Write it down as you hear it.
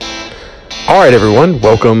All right, everyone,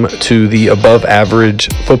 welcome to the Above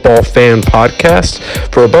Average Football Fan Podcast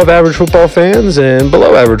for above average football fans and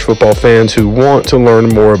below average football fans who want to learn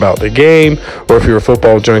more about the game, or if you're a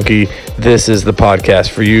football junkie, this is the podcast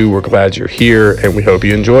for you. We're glad you're here, and we hope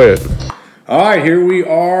you enjoy it. All right, here we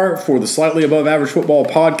are for the Slightly Above Average Football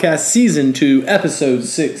Podcast, Season 2, Episode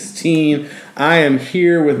 16. I am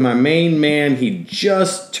here with my main man. He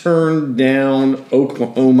just turned down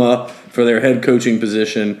Oklahoma for their head coaching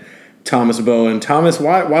position, Thomas Bowen. Thomas,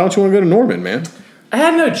 why don't you want to go to Norman, man? I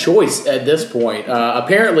had no choice at this point.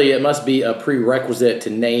 Apparently, it must be a prerequisite to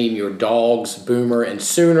name your dogs Boomer and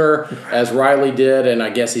Sooner, as Riley did, and I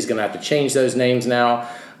guess he's going to have to change those names now.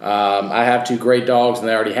 I have two great dogs, and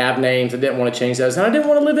they already have names. I didn't want to change those, and I didn't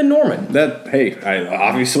want to live in Norman.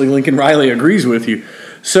 Obviously Lincoln Riley agrees with you.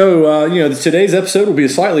 So, today's episode will be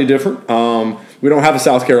slightly different. We don't have a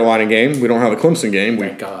South Carolina game. We don't have a Clemson game.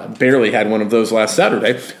 Thank God. Barely had one of those last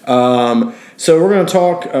Saturday. So we're going to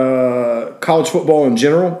talk college football in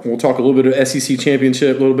general. We'll talk a little bit of SEC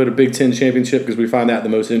championship, a little bit of Big Ten championship, because we find that the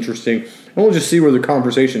most interesting. And we'll just see where the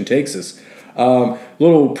conversation takes us.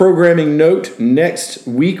 Little programming note, next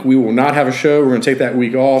week we will not have a show. We're going to take that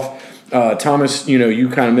week off. Thomas, you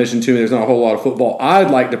kind of mentioned to me there's not a whole lot of football. I'd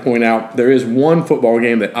like to point out there is one football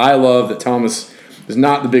game that I love that Thomas is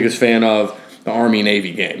not the biggest fan of, the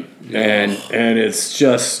Army-Navy game. And it's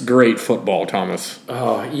just great football, Thomas.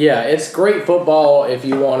 Oh yeah, it's great football if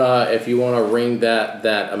you wanna ring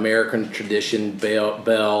that American tradition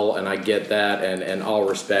bell, and I get that, and all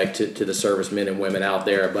respect to the servicemen and women out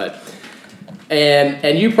there, but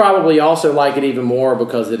and you probably also like it even more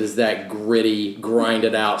because it is that gritty,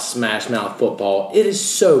 grinded out, smash mouth football. It is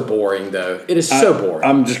so boring though. It is so boring.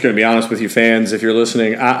 I'm just gonna be honest with you, fans. If you're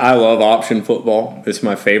listening, I love option football. It's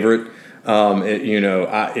my favorite.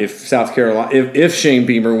 If South Carolina, if Shane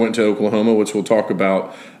Beamer went to Oklahoma, which we'll talk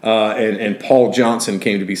about, and Paul Johnson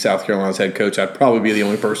came to be South Carolina's head coach, I'd probably be the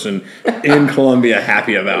only person in Columbia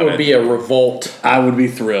happy about it. It would be a revolt. I would be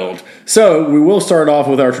thrilled. So we will start off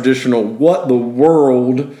with our traditional What the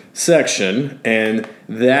World section, and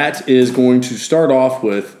that is going to start off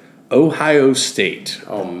with Ohio State.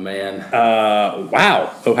 Oh, man.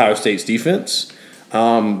 Wow. Ohio State's defense.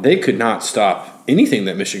 They could not stop anything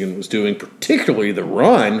that Michigan was doing, particularly the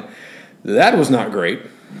run. That was not great.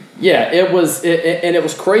 Yeah, it was, and it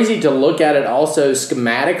was crazy to look at it also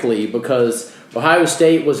schematically because Ohio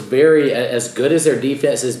State was very, as good as their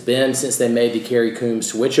defense has been since they made the Kerry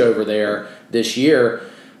Coombs switch over there this year,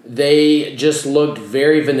 they just looked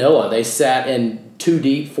very vanilla. They sat in 2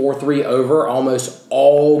 deep, 4-3 over almost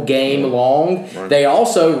all game long. Right. They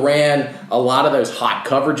also ran a lot of those hot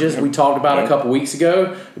coverages we talked about a couple weeks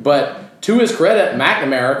ago, but to his credit,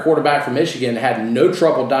 McNamara, quarterback from Michigan, had no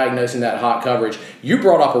trouble diagnosing that hot coverage. You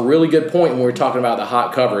brought up a really good point when we were talking about the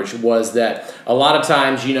hot coverage, was that a lot of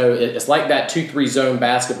times, it's like that 2-3 zone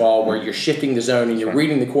basketball where you're shifting the zone and you're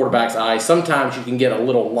reading the quarterback's eyes. Sometimes you can get a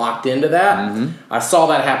little locked into that. Mm-hmm. I saw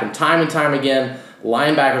that happen time and time again.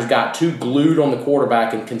 Linebackers got too glued on the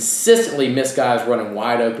quarterback and consistently missed guys running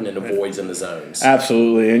wide open into voids in the zones.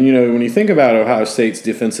 Absolutely. And, when you think about Ohio State's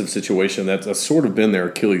defensive situation, that's sort of been their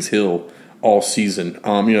Achilles heel all season.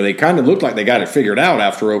 They kind of looked like they got it figured out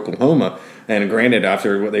after Oklahoma, and granted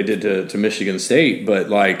after what they did to Michigan State, but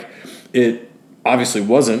it obviously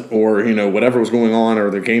wasn't, or, whatever was going on,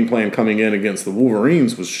 or their game plan coming in against the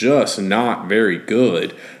Wolverines was just not very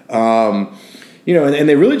good. And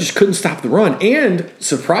they really just couldn't stop the run. And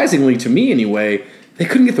surprisingly to me anyway, they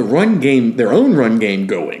couldn't get their own run game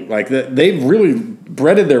going. They really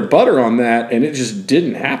breaded their butter on that, and it just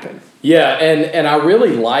didn't happen. Yeah, and I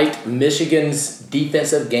really liked Michigan's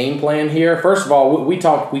defensive game plan here. First of all, we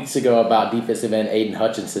talked weeks ago about defensive end Aiden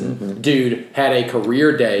Hutchinson. Mm-hmm. Dude had a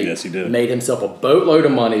career day. Yes, he did. Made himself a boatload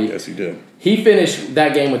of money. Yes, he did. He finished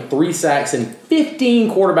that game with 3 sacks and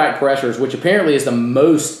 15 quarterback pressures, which apparently is the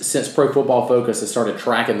most since Pro Football Focus has started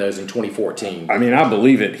tracking those in 2014. I mean, I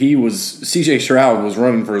believe it. C.J. Stroud was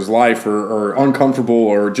running for his life or uncomfortable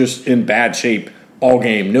or just in bad shape all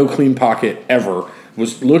game. No clean pocket ever.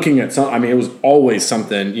 Was looking at something. I mean, it was always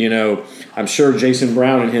something. I'm sure Jason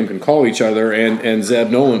Brown and him can call each other, and Zeb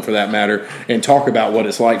Nolan for that matter, and talk about what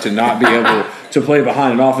it's like to not be able to play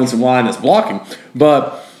behind an offensive line that's blocking.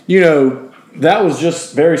 But, that was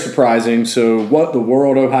just very surprising. So what the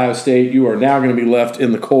world, Ohio State, you are now going to be left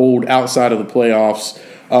in the cold outside of the playoffs.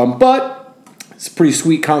 But it's a pretty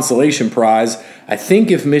sweet consolation prize. I think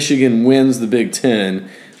if Michigan wins the Big Ten,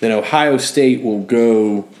 then Ohio State will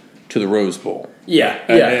go to the Rose Bowl. Yeah.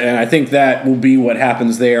 And I think that will be what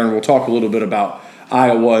happens there, and we'll talk a little bit about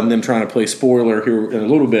Iowa and them trying to play spoiler here in a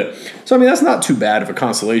little bit. So, I mean, that's not too bad of a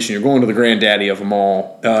consolation. You're going to the granddaddy of them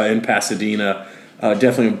all in Pasadena.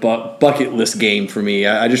 Definitely a bucket list game for me.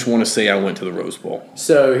 I just want to say I went to the Rose Bowl.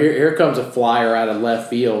 So here comes a flyer out of left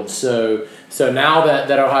field. So now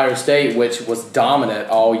that Ohio State, which was dominant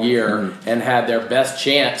all year and had their best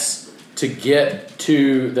chance to get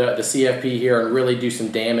to the CFP here and really do some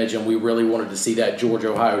damage, and we really wanted to see that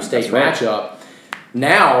Georgia-Ohio State matchup.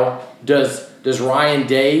 Now, does Ryan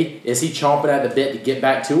Day, is he chomping at the bit to get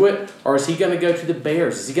back to it, or is he going to go to the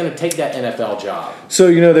Bears? Is he going to take that NFL job?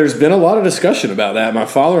 So, there's been a lot of discussion about that. My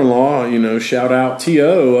father-in-law, shout out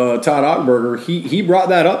T.O., Todd Ockberger, he brought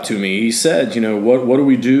that up to me. He said, what do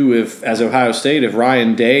we do as Ohio State if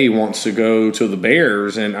Ryan Day wants to go to the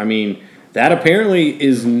Bears? And, I mean, that apparently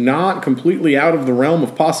is not completely out of the realm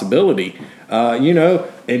of possibility.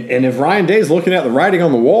 And if Ryan Day is looking at the writing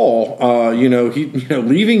on the wall,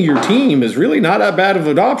 leaving your team is really not that bad of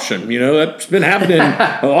an option. That's been happening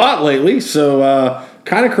a lot lately. So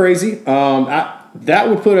kind of crazy. That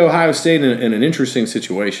would put Ohio State in an interesting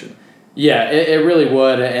situation. Yeah, it really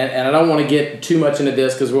would, and I don't want to get too much into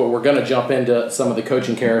this because we're going to jump into some of the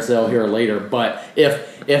coaching carousel here later. But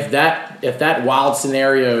if that wild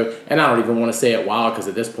scenario, and I don't even want to say it wild because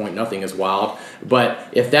at this point nothing is wild, but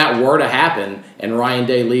if that were to happen and Ryan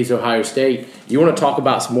Day leaves Ohio State, you want to talk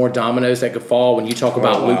about some more dominoes that could fall when you talk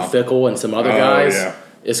about Luke Fickell and some other guys. Yeah.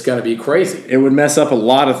 It's going to be crazy. It would mess up a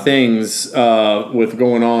lot of things with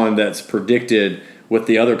going on that's predicted with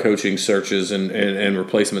the other coaching searches and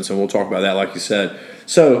replacements, and we'll talk about that, like you said.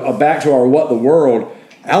 So back to our what the world,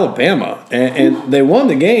 Alabama, and they won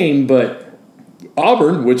the game, but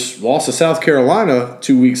Auburn, which lost to South Carolina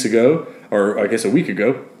 2 weeks ago, or I guess a week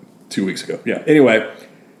ago, 2 weeks ago, yeah. Anyway,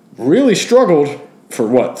 really struggled for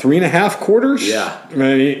 3.5 quarters? Yeah.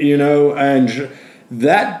 And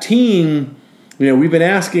that team, we've been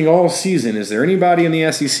asking all season, is there anybody in the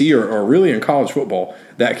SEC or really in college football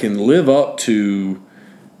that can live up to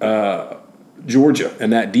Georgia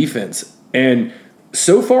and that defense? And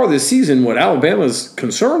so far this season, what Alabama's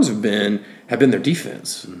concerns have been their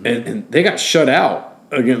defense. Mm-hmm. And they got shut out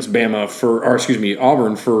against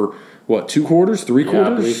Auburn for 2 quarters, 3 quarters?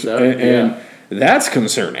 I believe so. And that's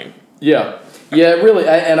concerning. Yeah. Yeah, really,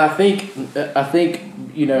 and I think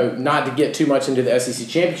not to get too much into the SEC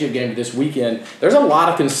championship game this weekend. There's a lot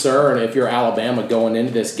of concern if you're Alabama going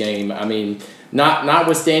into this game. I mean,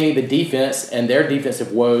 notwithstanding the defense and their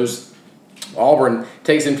defensive woes, Auburn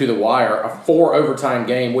takes them to the wire, a 4 overtime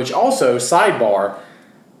game. Which also, sidebar,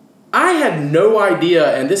 I had no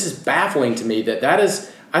idea, and this is baffling to me that is.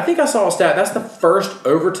 I think I saw a stat. That's the first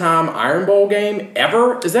overtime Iron Bowl game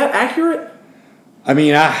ever. Is that accurate? I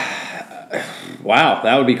mean, wow,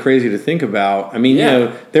 that would be crazy to think about. I mean,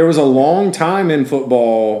 there was a long time in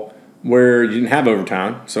football where you didn't have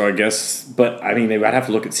overtime, so I guess, but I mean, they would have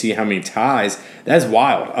to look and see how many ties. That's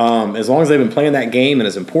wild. As long as they've been playing that game and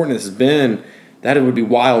as important as it's been, that it would be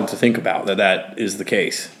wild to think about that is the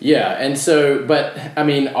case. Yeah, and so, but I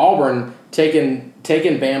mean, Auburn taking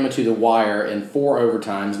Bama to the wire in 4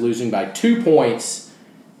 overtimes, losing by 2 points,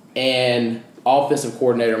 and offensive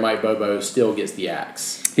coordinator Mike Bobo still gets the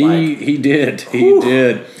axe. He did. He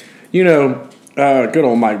did. Good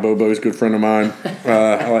old Mike Bobo is a good friend of mine.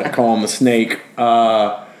 I like to call him the snake.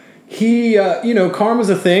 Karma's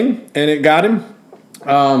a thing, and it got him.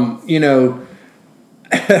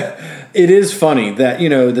 It is funny that,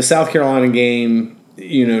 the South Carolina game,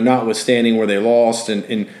 notwithstanding where they lost,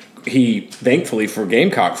 and he, thankfully for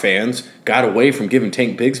Gamecock fans, got away from giving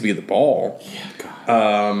Tank Bigsby the ball. Yeah,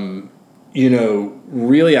 God.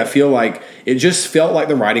 Really, I feel like it just felt like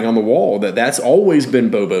the writing on the wall that's always been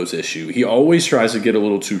Bobo's issue. He always tries to get a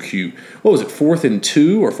little too cute. What was it, 4th and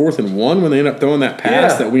 2 or 4th and 1 when they ended up throwing that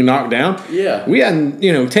pass that we knocked down? Yeah. We hadn't,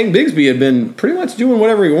 Tank Bigsby had been pretty much doing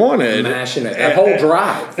whatever he wanted. Mashing it. That whole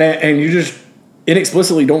drive. And you just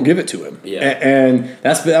inexplicitly don't give it to him. Yeah. And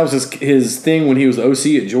that was his thing when he was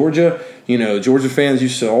OC at Georgia. Georgia fans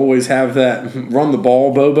used to always have that run the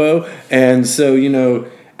ball Bobo. And so,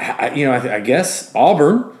 I guess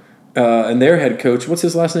Auburn and their head coach, what's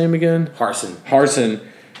his last name again? Harsin,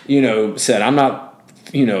 said, I'm not,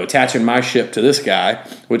 attaching my ship to this guy,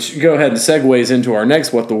 which go ahead and segues into our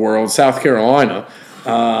next What the World, South Carolina,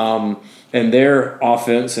 and their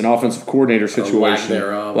offense and offensive coordinator situation.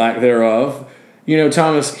 Lack thereof.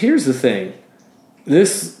 Thomas, here's the thing.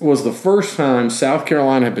 This was the first time South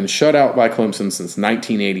Carolina had been shut out by Clemson since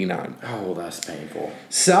 1989. Oh, that's painful.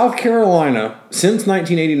 South Carolina, since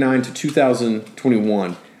 1989 to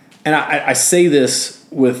 2021, and I say this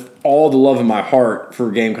with all the love in my heart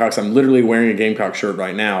for Gamecocks. I'm literally wearing a Gamecock shirt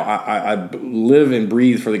right now. I live and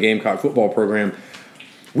breathe for the Gamecock football program.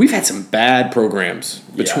 we've had some bad programs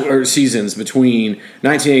or seasons between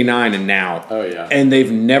 1989 and now. Oh, yeah. And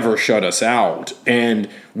they've never shut us out. And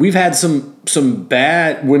we've had some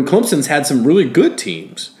bad, when Clemson's had some really good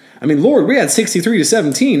teams. I mean, Lord, we had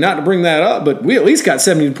 63-17, not to bring that up, but we at least got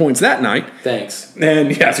 70 points that night. Thanks.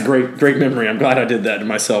 And yeah, it's a great memory. I'm glad I did that to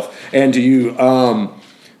myself and to you.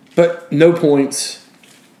 But no points,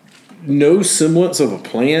 no semblance of a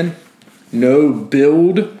plan, no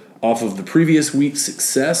build off of the previous week's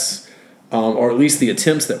success, or at least the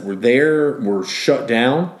attempts that were there were shut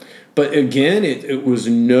down. But again, it was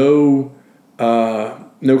no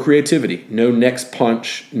creativity, no next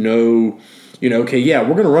punch, no, okay, yeah,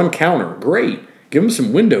 we're going to run counter. Great. Give them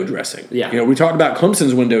some window dressing. Yeah. We talked about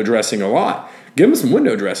Clemson's window dressing a lot. Give them some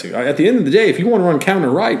window dressing. At the end of the day, if you want to run counter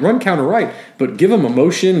right, but give them a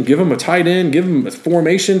motion, give them a tight end, give them a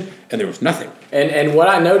formation, and there was nothing. And what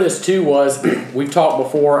I noticed, too, was we've talked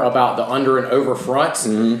before about the under and over fronts.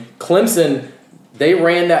 Mm-hmm. Clemson, they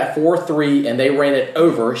ran that 4-3, and they ran it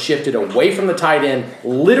over, shifted away from the tight end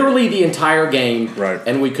literally the entire game, right.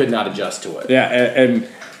 And we could not adjust to it. Yeah, and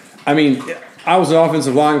I mean, I was an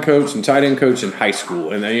offensive line coach and tight end coach in high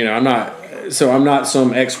school, and I'm not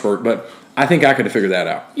some expert, but I think I could have figured that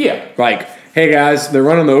out. Yeah. Like, hey, guys, they're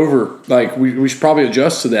running the over. Like, we should probably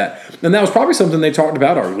adjust to that. And that was probably something they talked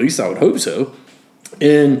about, or at least I would hope so,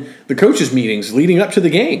 in the coaches' meetings leading up to the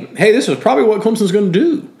game. Hey, this is probably what Clemson's going to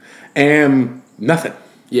do. And nothing.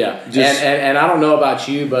 Yeah. And I don't know about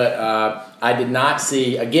you, but I did not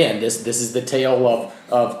see, again, this is the tale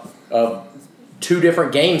of two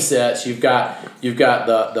different game sets. You've got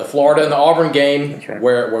the Florida and the Auburn game, right,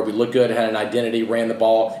 where we looked good, had an identity, ran the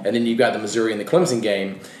ball, and then you've got the Missouri and the Clemson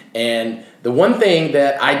game. And the one thing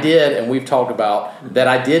that I did, and we've talked about, that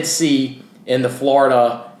I did see in the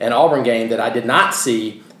Florida and Auburn game that I did not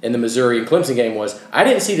see in the Missouri and Clemson game was I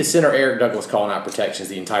didn't see the center Eric Douglas calling out protections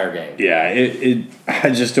the entire game. Yeah, I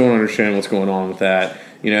just don't understand what's going on with that.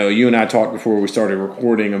 You and I talked before we started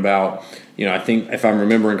recording about, I think if I'm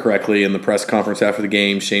remembering correctly, in the press conference after the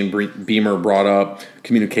game, Shane Beamer brought up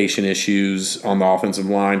communication issues on the offensive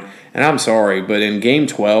line. And I'm sorry, but in Game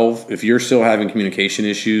 12, if you're still having communication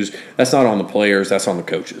issues, that's not on the players, that's on the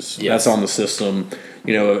coaches. Yes. That's on the system.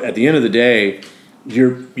 At the end of the day,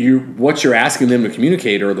 what you're asking them to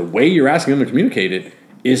communicate, or the way you're asking them to communicate it,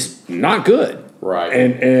 is not good. Right.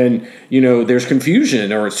 And there's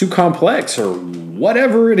confusion, or it's too complex, or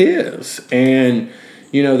whatever it is. And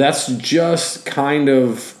that's just kind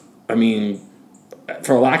of,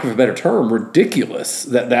 for lack of a better term, ridiculous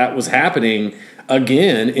that was happening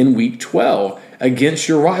again in Week 12 against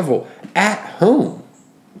your rival at home.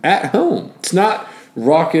 At home. It's not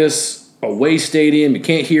raucous away stadium. You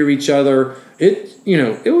can't hear each other. It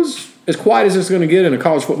was as quiet as it's going to get in a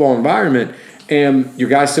college football environment, and your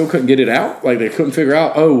guys still couldn't get it out. Like, they couldn't figure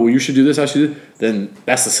out, you should do this, I should do this. Then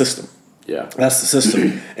that's the system. Yeah, that's the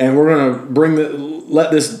system. And we're going to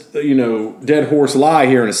let this dead horse lie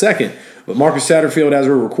here in a second. But Marcus Satterfield, as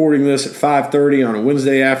we're recording this at 5:30 on a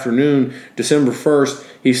Wednesday afternoon, December 1st,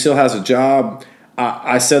 he still has a job.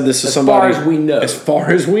 I said this to somebody. As far as we know. As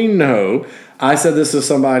far as we know. I said this to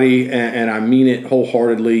somebody, and I mean it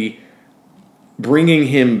wholeheartedly. Bringing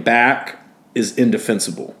him back is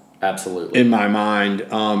indefensible. Absolutely. In my mind.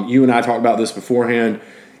 You and I talked about this beforehand.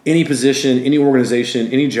 Any position, any organization,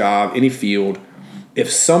 any job, any field,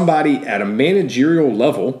 if somebody at a managerial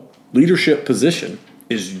level, leadership position,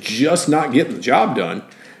 is just not getting the job done,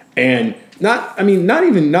 and not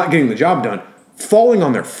even not getting the job done, falling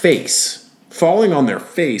on their face,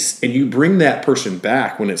 and you bring that person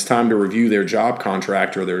back when it's time to review their job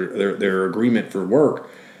contract or their agreement for work,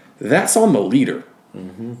 that's on the leader.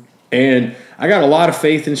 Mm-hmm. And I got a lot of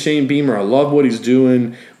faith in Shane Beamer. I love what he's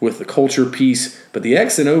doing with the culture piece, but the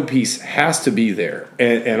X and O piece has to be there.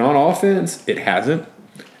 And on offense, it hasn't.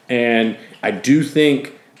 And I do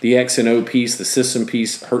think the X and O piece, the system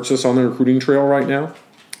piece, hurts us on the recruiting trail right now.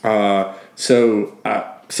 So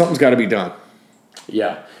something's got to be done.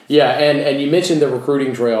 Yeah. Yeah, and you mentioned the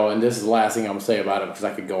recruiting trail, and this is the last thing I'm going to say about it because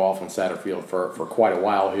I could go off on Satterfield for quite a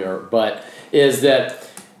while here, but is that,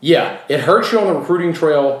 yeah, it hurts you on the recruiting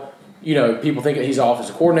trail. People think that he's an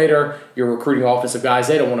offensive coordinator. You're recruiting offensive guys.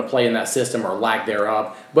 They don't want to play in that system or lack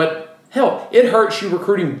thereof. But, hell, it hurts you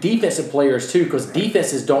recruiting defensive players, too, because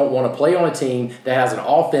defenses don't want to play on a team that has an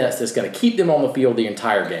offense that's going to keep them on the field the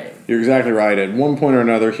entire game. You're exactly right. At one point or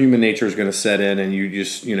another, human nature is going to set in, and you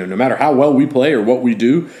just, no matter how well we play or what we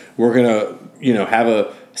do, we're going to, have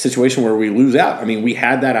a situation where we lose out. We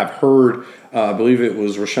had that. I've heard I believe it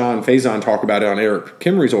was Rashawn Faison talk about it on Eric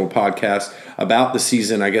Kimmery's old podcast about the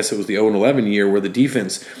season. I guess it was the 0-11 year where the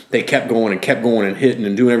defense, they kept going and hitting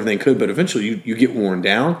and doing everything they could, but eventually you get worn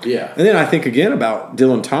down. Yeah. And then I think again about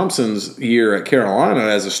Dylan Thompson's year at Carolina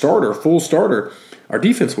as a starter, full starter. Our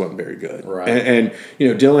defense wasn't very good. Right. And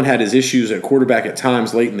Dylan had his issues at quarterback at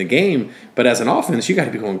times late in the game, but as an offense, you got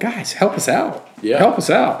to be going, guys, help us out. Yeah. Help us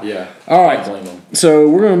out. Yeah. All right. Don't blame them. So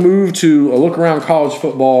we're going to move to a look around college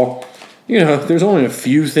football. There's only a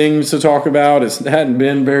few things to talk about. It hadn't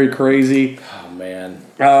been very crazy. Oh, man.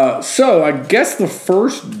 So I guess the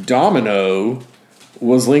first domino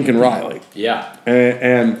was Lincoln Riley. Yeah.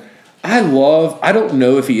 And I don't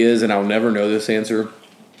know if he is, and I'll never know this answer.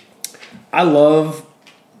 I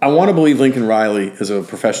want to believe Lincoln Riley is a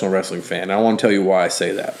professional wrestling fan. I want to tell you why I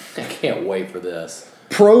say that. I can't wait for this.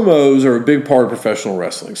 Promos are a big part of professional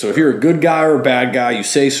wrestling. So if you're a good guy or a bad guy, you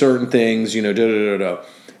say certain things,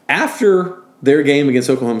 After their game against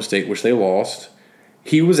Oklahoma State, which they lost,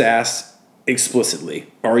 he was asked explicitly,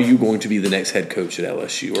 "Are you going to be the next head coach at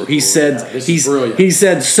LSU?" Or he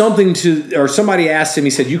said something or somebody asked him, he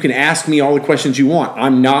said, "You can ask me all the questions you want.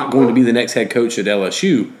 I'm not going to be the next head coach at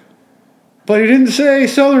LSU." But he didn't say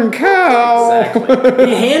Southern Cal. Exactly.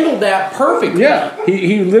 He handled that perfectly. Yeah.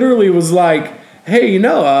 He literally was like, hey,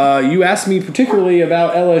 you asked me particularly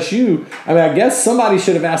about LSU. I mean, I guess somebody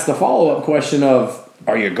should have asked the follow-up question of,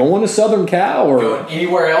 are you going to Southern Cal or going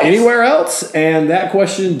anywhere else? Anywhere else? And that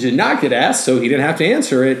question did not get asked, so he didn't have to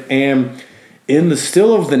answer it. And in the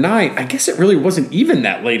still of the night, I guess it really wasn't even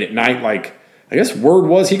that late at night. Like, I guess word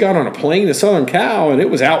was he got on a plane to Southern Cal, and it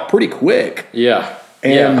was out pretty quick. Yeah.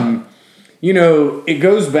 And it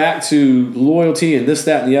goes back to loyalty and this,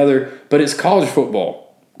 that, and the other, but it's college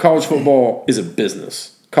football. College football is a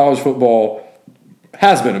business. College football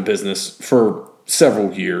has been a business for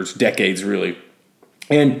several years, decades really.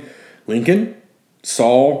 And Lincoln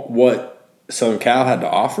saw what Southern Cal had to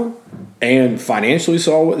offer and financially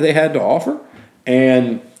saw what they had to offer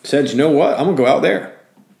and said, you know what, I'm going to go out there.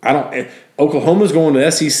 Oklahoma's going to the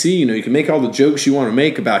SEC. You can make all the jokes you want to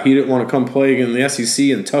make about he didn't want to come play in the SEC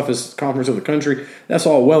and the toughest conference in the country. That's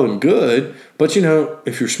all well and good. But,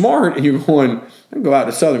 if you're smart and you're going, I'm go out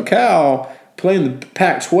to Southern Cal, play in the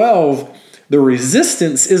Pac-12, the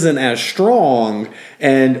resistance isn't as strong.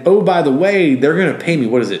 And, oh, by the way, they're going to pay me,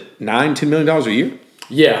 what is it, $9-10 million a year?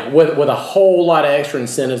 Yeah, with a whole lot of extra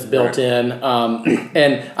incentives built in.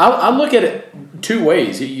 And I look at it two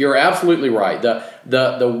ways. You're absolutely right.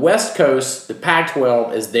 The West Coast, the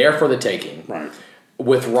Pac-12, is there for the taking. Right.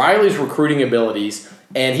 With Riley's recruiting abilities,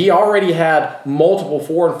 and he already had multiple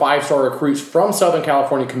 4- and 5-star recruits from Southern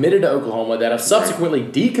California committed to Oklahoma that have subsequently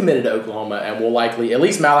decommitted to Oklahoma and will likely, at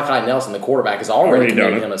least Malachi Nelson, the quarterback, has already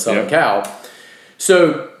committed him at Southern Cal.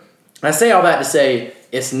 So I say all that to say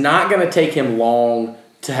it's not going to take him long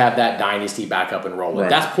to have that dynasty back up and rolling. Right.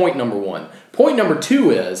 That's point number one. Point number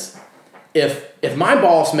two is if my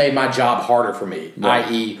boss made my job harder for me,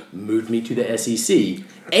 i.e. moved me to the SEC,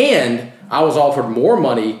 and I was offered more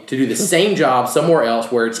money to do the same job somewhere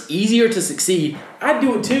else where it's easier to succeed, I'd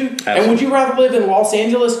do it too. Absolutely. And would you rather live in Los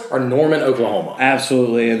Angeles or Norman, Oklahoma?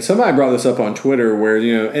 Absolutely. And somebody brought this up on Twitter where,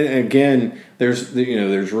 and again, there's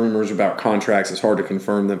rumors about contracts. It's hard to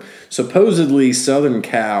confirm them. Supposedly, Southern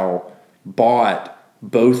Cal bought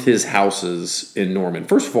both his houses in Norman.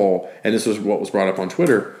 First of all, and this was what was brought up on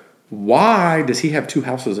Twitter, why does he have two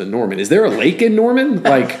houses in Norman? Is there a lake in Norman?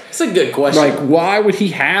 Like, it's a good question. Like, why would he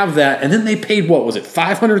have that? And then they paid, what was it,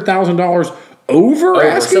 $500,000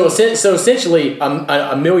 over? So essentially, a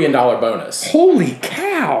 $1 million bonus. Holy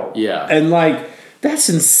cow! Yeah, and that's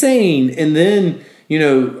insane. And then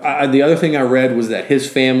the other thing I read was that his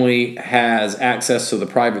family has access to the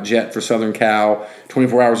private jet for Southern Cal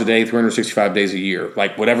 24 hours a day, 365 days a year.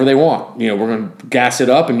 Like, whatever they want. We're going to gas it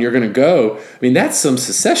up and you're going to go. I mean, that's some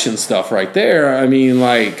secession stuff right there. I mean,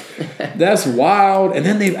 that's wild. And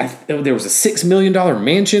then there was a $6 million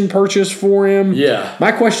mansion purchase for him. Yeah.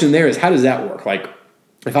 My question there is, how does that work? Like,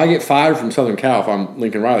 if I get fired from Southern Cal, if I'm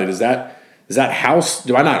Lincoln Riley, does that house,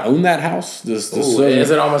 do I not own that house? Is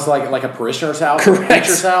it almost like a parishioner's house? Correct. A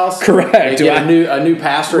preacher's house? Correct. You get a new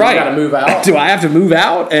pastor, right. You got to move out? Do I have to move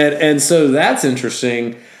out? And so that's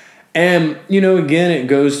interesting. And, again, it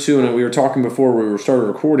goes to, and we were talking before we started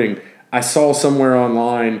recording, I saw somewhere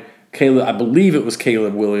online, I believe it was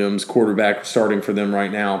Caleb Williams, quarterback starting for them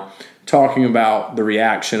right now, talking about the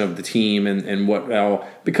reaction of the team and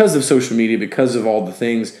what, because of social media, because of all the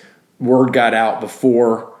things, word got out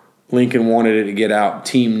before Lincoln wanted it to get out.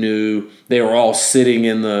 Team knew. They were all sitting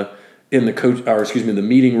in the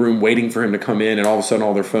meeting room waiting for him to come in, and all of a sudden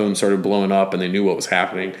all their phones started blowing up and they knew what was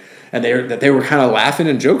happening. and they were kind of laughing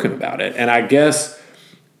and joking about it. And I guess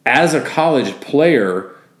as a college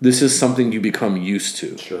player, this is something you become used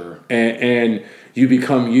to. Sure. And you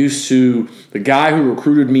become used to the guy who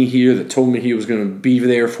recruited me here that told me he was going to be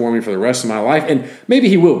there for me for the rest of my life. And maybe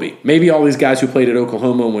he will be. Maybe all these guys who played at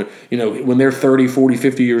Oklahoma, when they're 30, 40,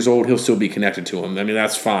 50 years old, he'll still be connected to them. I mean,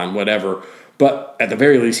 that's fine, whatever. But at the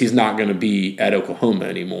very least, he's not going to be at Oklahoma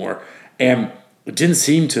anymore. And it didn't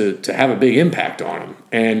seem to have a big impact on him.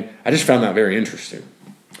 And I just found that very interesting.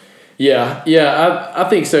 Yeah, I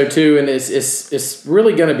think so too, and it's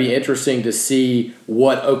really going to be interesting to see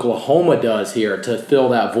what Oklahoma does here to fill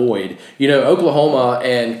that void. Oklahoma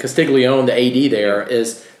and Castiglione, the AD there,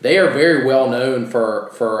 they are very well known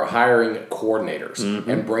for hiring coordinators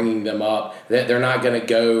and bringing them up. They're not going to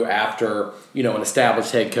go after an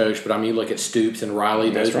established head coach, but you look at Stoops and Riley;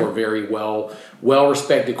 those were very well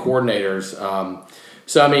respected coordinators.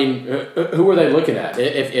 So who are they looking at?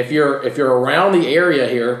 If you're around the area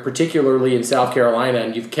here, particularly in South Carolina,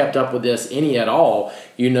 and you've kept up with this any at all,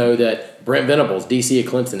 you know that Brent Venables, DC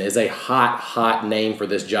at Clemson, is a hot name for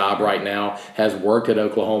this job right now. Has worked at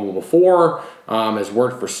Oklahoma before, has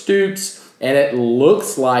worked for Stoops, and it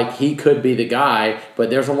looks like he could be the guy. But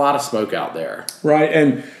there's a lot of smoke out there, right?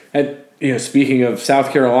 And speaking of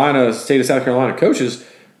South Carolina, state of South Carolina coaches.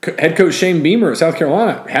 Head coach Shane Beamer at South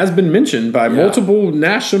Carolina has been mentioned by multiple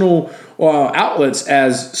national outlets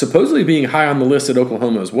as supposedly being high on the list at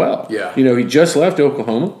Oklahoma as well. Yeah. He just left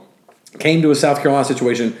Oklahoma, came to a South Carolina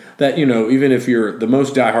situation that, even if you're the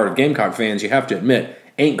most diehard Gamecock fans, you have to admit,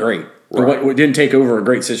 ain't great. Right. What didn't take over a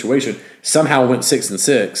great situation, somehow went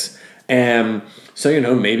 6-6. And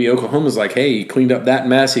so, maybe Oklahoma's like, hey, he cleaned up that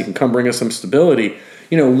mess. He can come bring us some stability.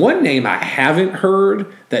 One name I haven't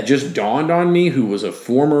heard that just dawned on me, who was a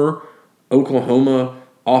former Oklahoma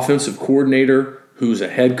offensive coordinator, who's a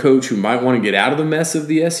head coach who might want to get out of the mess of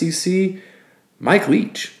the SEC, Mike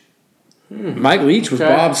Leach. Mike Leach was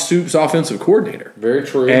Bob Stoops' offensive coordinator. Very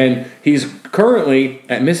true. And he's currently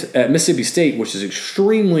at Mississippi State, which is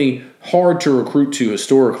extremely hard to recruit to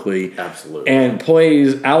historically. Absolutely. And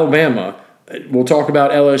plays Alabama. We'll talk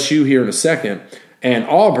about LSU here in a second. And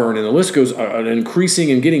Auburn, and the list goes, an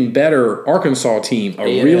increasing and getting better Arkansas team,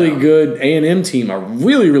 a really good A&M team, a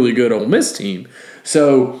really, really good Ole Miss team.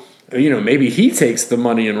 So, maybe he takes the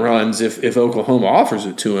money and runs if Oklahoma offers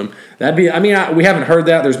it to him. That'd be, we haven't heard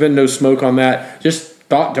that. There's been no smoke on that. Just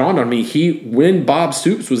dawned on me, when Bob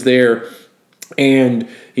Stoops was there and,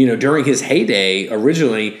 during his heyday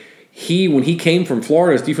originally, when he came from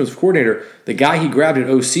Florida as defensive coordinator, the guy he grabbed at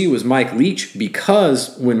OC was Mike Leach,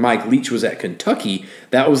 because when Mike Leach was at Kentucky,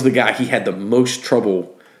 that was the guy he had the most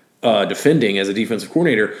trouble defending as a defensive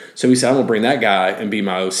coordinator. So he said, I'm going to bring that guy and be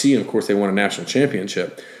my OC. And, of course, they won a national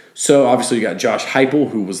championship. So, obviously, you got Josh Heupel,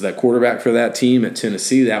 who was that quarterback for that team at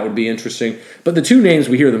Tennessee. That would be interesting. But the two names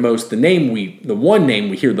we hear the most, the one name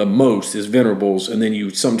we hear the most is Venables, and then you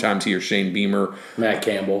sometimes hear Shane Beamer. Matt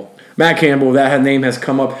Campbell, that name has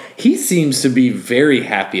come up. He seems to be very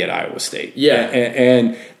happy at Iowa State. Yeah.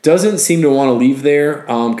 And doesn't seem to want to leave there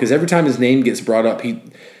because every time his name gets brought up,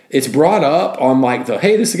 it's brought up on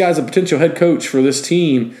hey, this guy's a potential head coach for this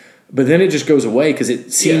team. But then it just goes away because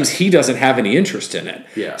it seems he doesn't have any interest in it.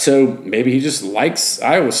 Yeah. So maybe he just likes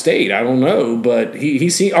Iowa State. I don't know. But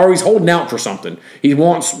he's holding out for something. He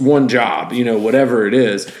wants one job, whatever it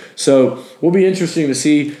is. So will be interesting to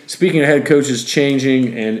see. Speaking of head coaches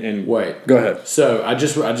changing and wait. Go ahead. So I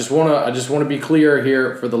just want to be clear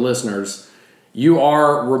here for the listeners. You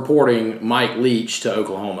are reporting Mike Leach to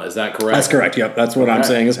Oklahoma. Is that correct? That's correct. Yep. That's what I'm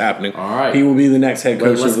saying is happening. All right. He will be the next head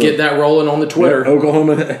coach. Let's get that rolling on the Twitter.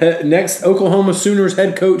 Next Oklahoma Sooners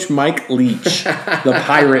head coach Mike Leach, the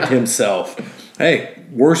pirate himself. Hey,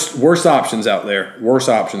 worst options out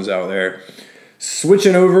there.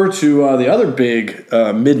 Switching over to the other big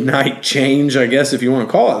midnight change, I guess, if you want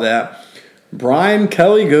to call it that. Brian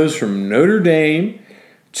Kelly goes from Notre Dame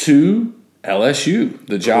to LSU,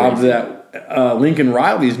 the job that Lincoln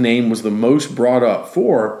Riley's name was the most brought up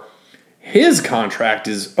for. His contract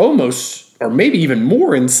is almost, or maybe even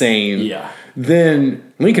more insane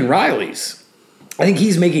than Lincoln Riley's. I think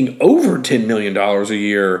he's making over $10 million a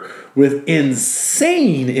year with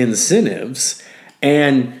insane incentives.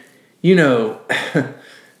 And,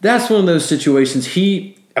 that's one of those situations.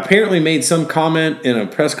 He apparently made some comment in a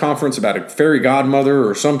press conference about a fairy godmother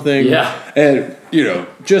or something. Yeah. And,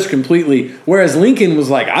 just completely. Whereas Lincoln was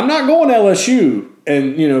like, I'm not going to LSU.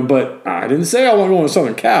 And, but I didn't say I wasn't going to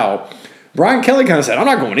Southern Cal. Brian Kelly kind of said, I'm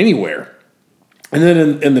not going anywhere. And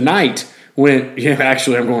then in the night went,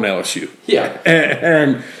 actually, I'm going to LSU. Yeah.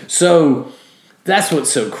 And so that's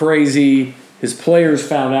what's so crazy. His players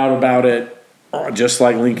found out about it. just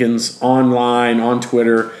like Lincoln's, online, on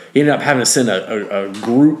Twitter. He ended up having to send a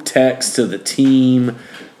group text to the team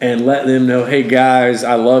and let them know, hey, guys,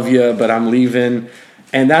 I love you, but I'm leaving.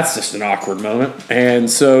 And that's just an awkward moment. And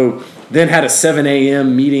so then had a 7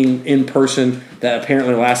 a.m. meeting in person that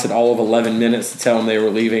apparently lasted all of 11 minutes to tell them they were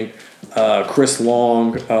leaving. Chris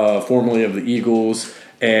Long, formerly of the Eagles,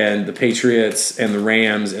 and the Patriots and the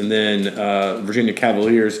Rams, and then Virginia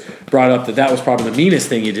Cavaliers brought up that was probably the meanest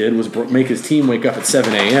thing he did was make his team wake up at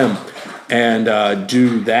 7 a.m. and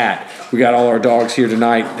do that. We got all our dogs here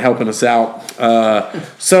tonight helping us out.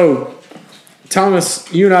 So,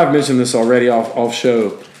 Thomas, you and I have mentioned this already off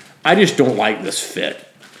show. I just don't like this fit.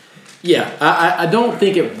 Yeah, I don't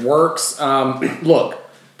think it works. Look,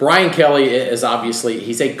 Brian Kelly is obviously,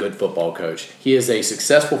 he's a good football coach. He is a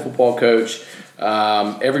successful football coach.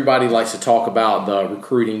 Everybody likes to talk about the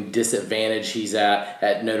recruiting disadvantage he's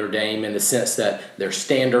at Notre Dame in the sense that their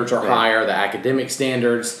standards are higher, the academic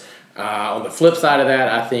standards. On the flip side of that,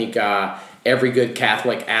 I think every good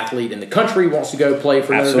Catholic athlete in the country wants to go play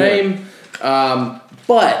for Notre Dame.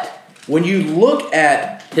 But when you look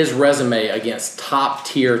at his resume against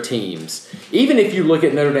top-tier teams, even if you look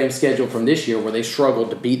at Notre Dame's schedule from this year where they struggled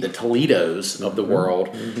to beat the Toledos of the world,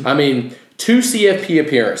 I mean, 2 CFP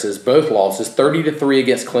appearances, both losses, 30-3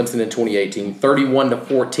 against Clemson in 2018,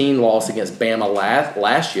 31-14 loss against Bama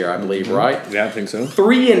last year, I believe, right? Yeah, I think so.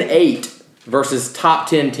 3-8 versus top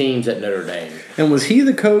 10 teams at Notre Dame. And was he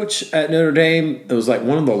the coach at Notre Dame? It was like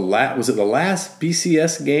one of the was it the last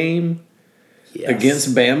BCS game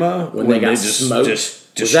against Bama when they got smoked?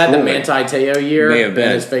 Was that the Manti Te'o year? May have been.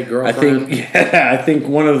 And his fake girlfriend? I think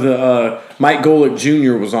one of the Mike Golick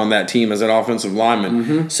Jr. was on that team as an offensive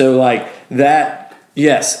lineman. So like that,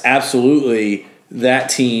 yes, absolutely. That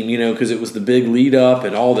team, because it was the big lead up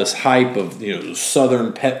and all this hype of the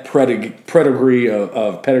Southern pedigree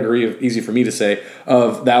of easy for me to say,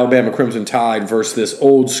 of the Alabama Crimson Tide versus this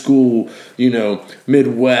old school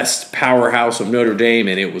Midwest powerhouse of Notre Dame,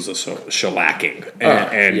 and it was a shellacking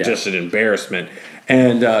and just an embarrassment.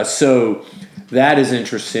 And so that is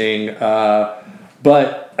interesting.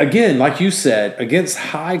 But again, like you said, against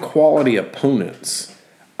high quality opponents,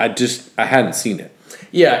 I hadn't seen it.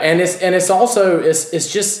 Yeah, and it's also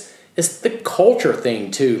the culture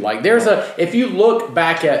thing too. Like if you look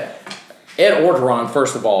back at Ed Orgeron,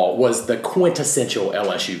 first of all, was the quintessential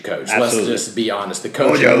LSU coach. Absolutely. Let's just be honest. The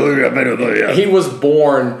coach. He was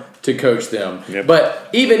born to coach them. Yep. But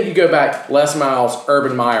even you go back, Les Miles,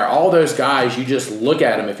 Urban Meyer, all those guys, you just look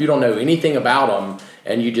at them. If you don't know anything about them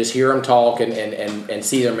and you just hear them talk and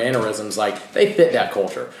see their mannerisms, like they fit that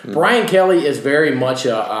culture. Mm-hmm. Brian Kelly is very much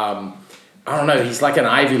I don't know. He's like an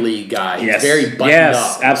Ivy League guy. He's very buttoned up.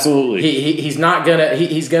 Yes, absolutely. He's not gonna.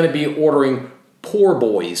 He's gonna be ordering poor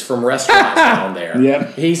boys from restaurants down there.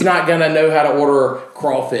 Yep. He's not gonna know how to order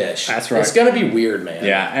crawfish. That's right. It's gonna be weird, man.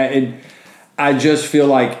 Yeah, and I just feel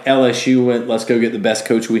like LSU went, let's go get the best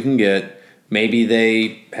coach we can get. Maybe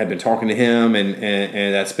they had been talking to him,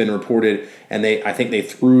 and that's been reported. And I think they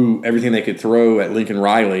threw everything they could throw at Lincoln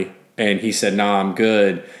Riley, and he said, "Nah, I'm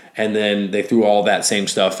good." And then they threw all that same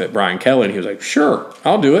stuff at Brian Kelly, and he was like, "Sure,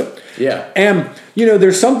 I'll do it." Yeah. And,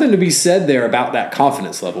 there's something to be said there about that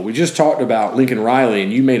confidence level. We just talked about Lincoln Riley,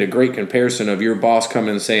 and you made a great comparison of your boss coming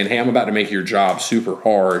and saying, "Hey, I'm about to make your job super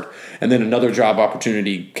hard." And then another job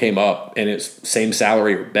opportunity came up, and it's same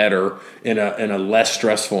salary or better in a less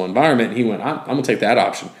stressful environment. And he went, I'm going to take that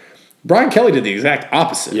option. Brian Kelly did the exact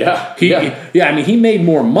opposite. Yeah. I mean, he made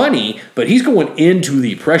more money, but he's going into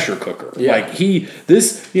the pressure cooker. Yeah. Like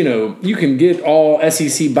you can get all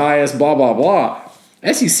SEC bias, blah, blah, blah.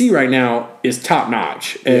 SEC right now is top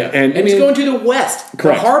notch. And he's going to the West,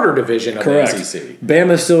 correct. The harder division of Correct. the SEC.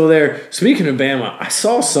 Bama's still there. Speaking of Bama, I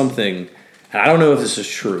saw something, and I don't know if this is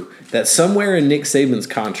true, that somewhere in Nick Saban's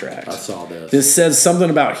contract, I saw this. This says something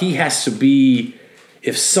about he has to be.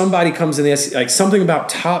 If somebody comes in the SEC, like something about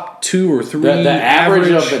top 2 or 3, the average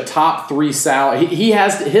of the top 3 salary,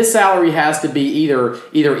 his salary has to be either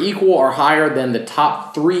equal or higher than the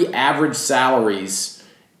top 3 average salaries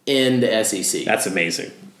in the SEC. That's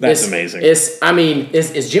amazing. That's amazing.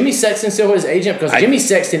 Is Jimmy Sexton still his agent? Because Jimmy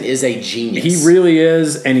Sexton is a genius. He really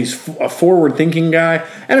is, and he's a forward-thinking guy.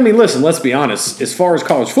 And I mean, listen, let's be honest. As far as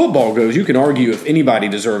college football goes, you can argue if anybody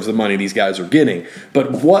deserves the money these guys are getting.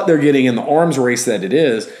 But what they're getting in the arms race that it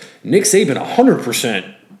is, Nick Saban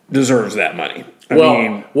 100% deserves that money.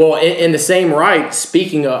 Well, in the same right,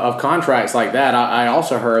 speaking of contracts like that, I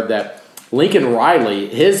also heard that Lincoln Riley,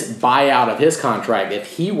 his buyout of his contract,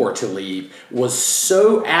 if he were to leave, was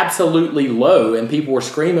so absolutely low, and people were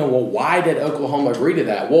screaming, well, why did Oklahoma agree to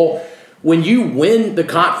that? Well, when you win the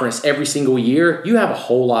conference every single year, you have a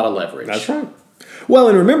whole lot of leverage. That's right. Well,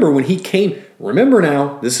 and remember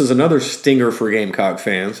now, this is another stinger for Gamecock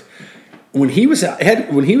fans. When he was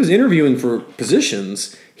interviewing for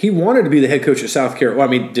positions, he wanted to be the head coach of South Carolina. Well,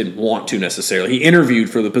 I mean, didn't want to necessarily. He interviewed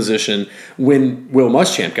for the position when Will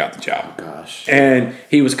Muschamp got the job. Gosh. And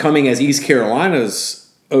he was coming as East Carolina's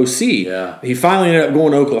OC. Yeah. He finally ended up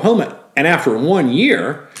going to Oklahoma. And after 1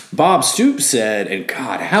 year, Bob Stoops said, and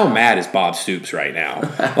God, how mad is Bob Stoops right now?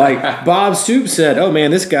 Like, Bob Stoops said, oh,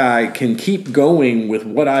 man, this guy can keep going with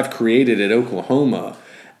what I've created at Oklahoma.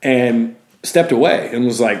 And stepped away and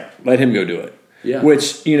was like, let him go do it. Yeah.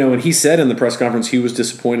 Which, and he said in the press conference he was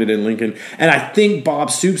disappointed in Lincoln. And I think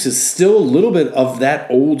Bob Stoops is still a little bit of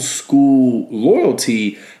that old school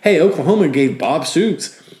loyalty. Hey, Oklahoma gave Bob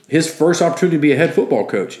Stoops his first opportunity to be a head football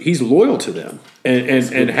coach. He's loyal to them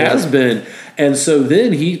and has been. And so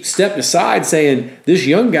then he stepped aside saying, this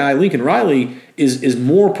young guy, Lincoln Riley, is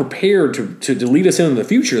more prepared to lead us into the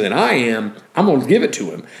future than I am. I'm going to give it to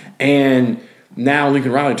him. And now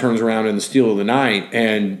Lincoln Riley turns around in the steal of the night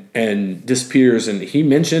and disappears. And he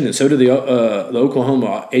mentioned, and so did the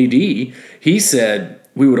Oklahoma AD. He said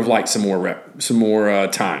we would have liked some more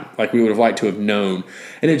time. Like we would have liked to have known.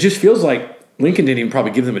 And it just feels like Lincoln didn't even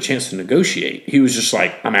probably give them a chance to negotiate. He was just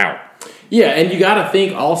like, I'm out. Yeah, and you got to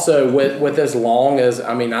think also with as long as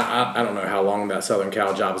I don't know how long that Southern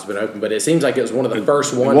Cal job has been open, but it seems like it was one of the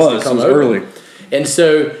first ones to come open. Early. And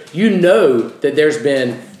so that there's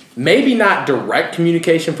been maybe not direct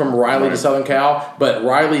communication from Riley to Southern Cal, but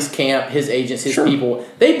Riley's camp, his agents, his people,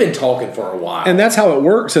 they've been talking for a while. And that's how it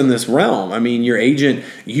works in this realm. I mean, your agent,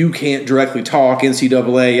 you can't directly talk,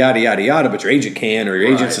 NCAA, yada, yada, yada, but your agent can, or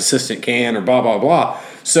your agent's assistant can, or blah, blah, blah.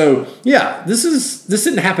 So, yeah, this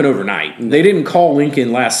didn't happen overnight. No. They didn't call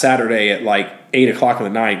Lincoln last Saturday at like 8 o'clock in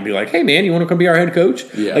the night and be like, hey, man, you want to come be our head coach?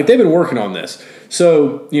 Yeah. Like, they've been working on this.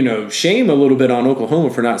 So, shame a little bit on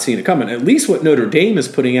Oklahoma for not seeing it coming. At least what Notre Dame is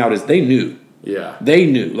putting out is they knew. Yeah. They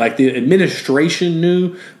knew. Like, the administration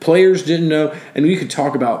knew. Players didn't know. And we could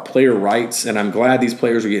talk about player rights, and I'm glad these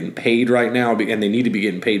players are getting paid right now, and they need to be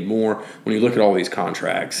getting paid more when you look at all these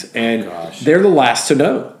contracts. And they're the last to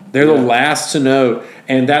know. They're the last to know,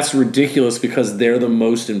 and that's ridiculous because they're the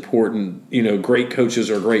most important, great coaches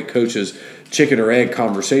are great coaches, chicken or egg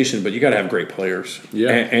conversation, but you got to have great players. Yeah.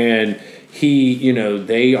 And he,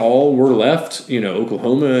 they all were left,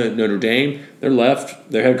 Oklahoma, Notre Dame, they're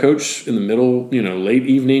left. Their head coach in the middle, late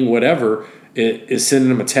evening, whatever, is sending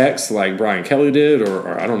them a text like Brian Kelly did,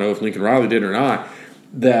 or I don't know if Lincoln Riley did or not,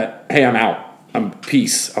 that, hey, I'm out.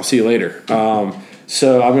 Peace. I'll see you later.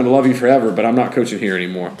 So I'm going to love you forever, but I'm not coaching here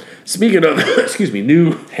anymore. Speaking of,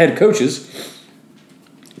 new head coaches,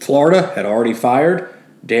 Florida had already fired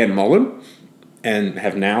Dan Mullen and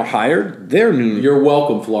have now hired their new. You're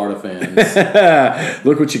welcome, Florida fans.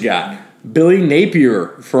 Look what you got. Billy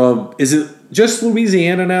Napier from, is it just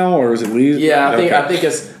Louisiana now, or is it Louisiana? Yeah, I think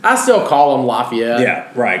it's, I still call them Lafayette. Yeah,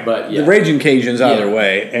 right. But the Raging Cajuns either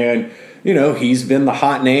way. And he's been the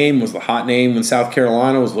hot name, was the hot name when South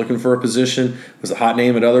Carolina was looking for a position, was the hot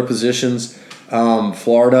name at other positions.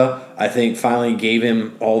 Florida, I think, finally gave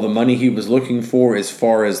him all the money he was looking for as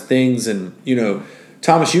far as things. And,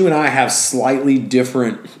 Thomas, you and I have slightly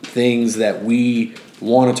different things that we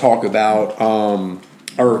want to talk about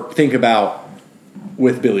or think about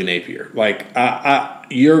with Billy Napier. Like,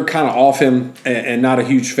 you're kind of off him and not a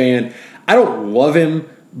huge fan. I don't love him,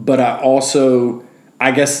 but I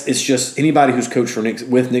guess it's just anybody who's coached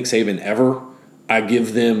with Nick Saban ever, I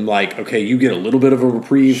give them like, okay, you get a little bit of a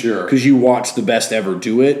reprieve because you watched the best ever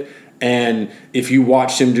do it. And if you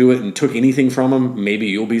watched him do it and took anything from him, maybe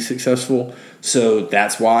you'll be successful. So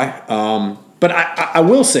that's why. But I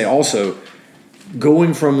will say also,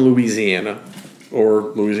 going from Louisiana or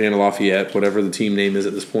Louisiana Lafayette, whatever the team name is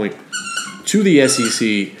at this point, to the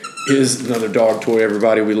SEC is another dog toy,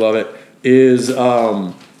 everybody. We love it. Is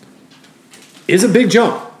a big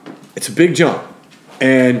jump. It's a big jump.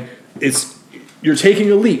 And you're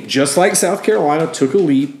taking a leap, just like South Carolina took a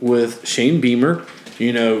leap with Shane Beamer.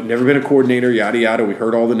 Never been a coordinator, yada, yada. We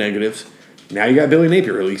heard all the negatives. Now you got Billy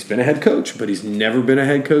Napier. He's been a head coach, but he's never been a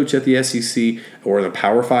head coach at the SEC or the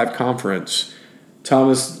Power 5 conference.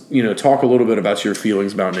 Thomas, talk a little bit about your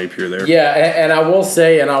feelings about Napier there. Yeah, and I will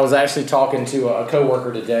say, and I was actually talking to a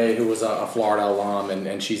coworker today who was a Florida alum,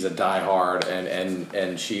 and she's a diehard,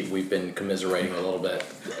 and we've been commiserating a little bit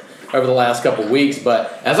over the last couple of weeks.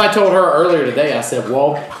 But as I told her earlier today, I said,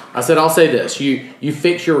 I'll say this: you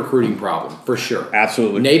fix your recruiting problem for sure.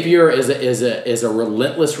 Absolutely. Napier is a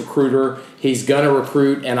relentless recruiter. He's gonna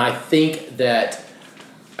recruit, and I think that.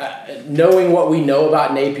 knowing what we know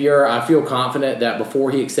about Napier, I feel confident that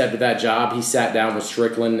before he accepted that job, he sat down with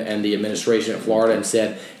Strickland and the administration at Florida and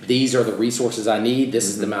said, these are the resources I need. This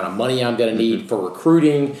is the amount of money I'm going to need for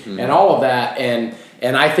recruiting and all of that.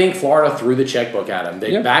 And I think Florida threw the checkbook at him.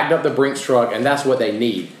 They backed up the Brinks truck, and that's what they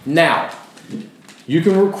need. Now, you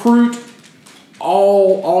can recruit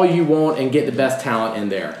all you want and get the best talent in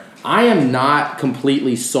there. I am not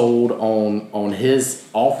completely sold on his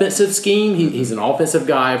offensive scheme. He's an offensive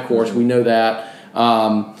guy, of course. We know that.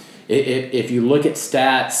 If you look at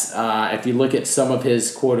stats, if you look at some of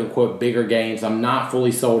his quote-unquote bigger games, I'm not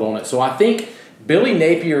fully sold on it. So I think Billy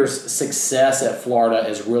Napier's success at Florida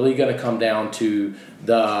is really going to come down to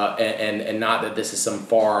and not that this is some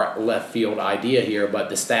far left field idea here, but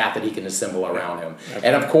the staff that he can assemble around him. Okay.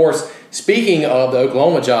 And of course, speaking of the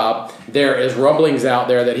Oklahoma job, there is rumblings out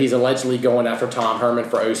there that he's allegedly going after Tom Herman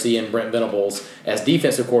for OC and Brent Venables as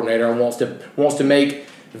defensive coordinator and wants to make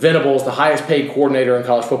Venables the highest paid coordinator in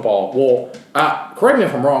college football. Well, correct me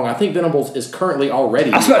if I'm wrong. I think Venables is currently already.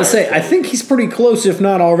 I was about to say, I think he's pretty close, if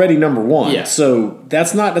not already number one. Yeah. So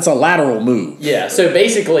that's a lateral move. Yeah. So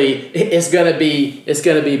basically, it's gonna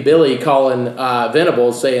be Billy calling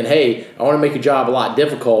Venables saying, "Hey, I want to make your job a lot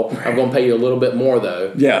difficult. I'm going to pay you a little bit more,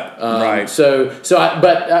 though." Yeah. Right.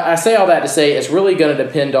 But I say all that to say it's really going to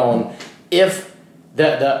depend on if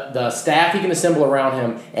the staff he can assemble around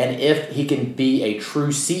him, and if he can be a true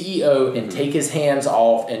CEO and take his hands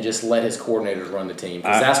off and just let his coordinators run the team,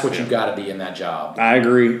 because that's what you've got to be in that job. I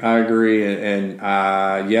agree, and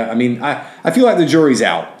I mean, I feel like the jury's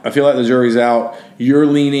out. You're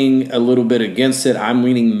leaning a little bit against it. I'm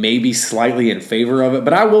leaning maybe slightly in favor of it,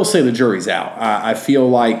 but I will say the jury's out. I feel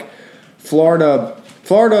like Florida,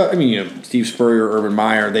 I mean, Steve Spurrier, Urban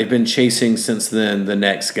Meyer, they've been chasing since then the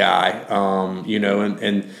next guy. And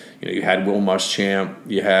you had Will Muschamp.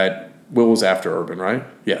 You had Will was after Urban, right?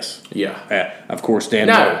 Yes. Yeah. Of course, Dan.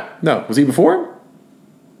 No. Was he before him?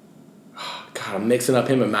 God, I'm mixing up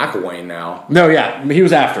him and McElwain now. No, yeah, he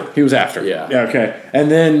was after. Yeah. Okay.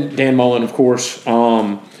 And then Dan Mullen, of course.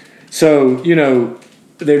 So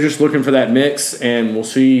they're just looking for that mix, and we'll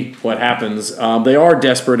see what happens. They are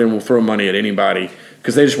desperate and will throw money at anybody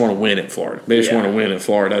because they just want to win at Florida. They just want to win at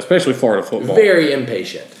Florida, especially Florida football. Very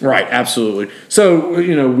impatient. Right, absolutely. So,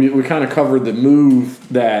 we kind of covered the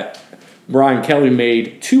move that Brian Kelly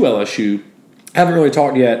made to LSU. Haven't really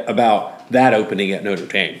talked yet about that opening at Notre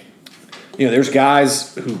Dame. There's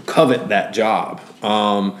guys who covet that job.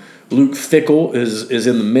 Luke Fickell is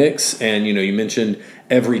in the mix, and you mentioned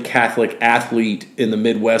every Catholic athlete in the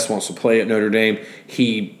Midwest wants to play at Notre Dame.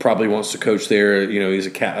 He probably wants to coach there. He's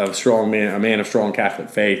a strong man, a man of strong Catholic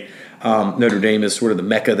faith. Notre Dame is sort of the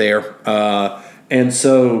mecca there, and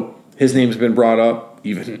so his name's been brought up.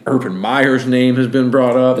 Even Urban Meyer's name has been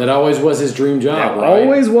brought up. That always was his dream job, right?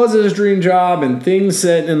 Always was his dream job, and things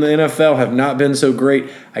set in the NFL have not been so great.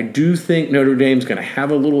 I do think Notre Dame's going to have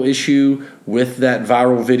a little issue with that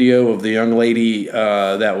viral video of the young lady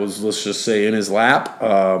that was, let's just say, in his lap.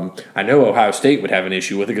 I know Ohio State would have an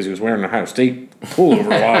issue with it because he was wearing an Ohio State pullover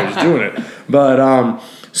while he was doing it. But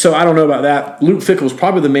so I don't know about that. Luke Fickell's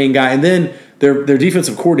probably the main guy. And then their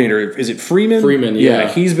defensive coordinator, is it Freeman? Freeman,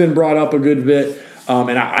 yeah. He's been brought up a good bit.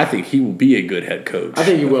 And I think he will be a good head coach. I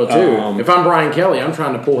think he will too. If I'm Brian Kelly, I'm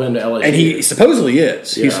trying to pull him to LSU. And he supposedly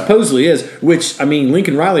is. Yeah. He supposedly is. Which,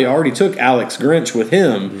 Lincoln Riley already took Alex Grinch with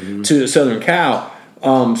him to Southern Cal.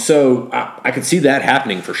 So I could see that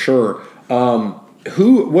happening for sure.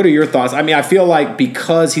 What are your thoughts? I feel like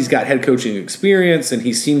because he's got head coaching experience and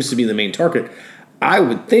he seems to be the main target, I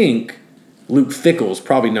would think Luke Fickell is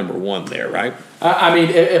probably number one there, right?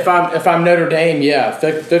 If I'm Notre Dame, yeah,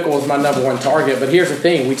 Fickell is my number one target. But here's the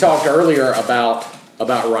thing: we talked earlier about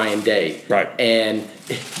Ryan Day, right? And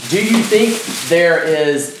do you think there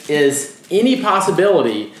is any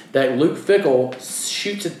possibility that Luke Fickell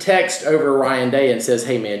shoots a text over to Ryan Day and says,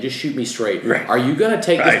 "Hey, man, just shoot me straight. Right. Are you going to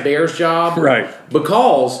take this Bears job?" Right?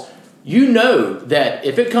 Because that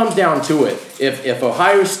if it comes down to it, if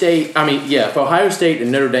Ohio State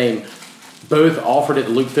and Notre Dame both offered it to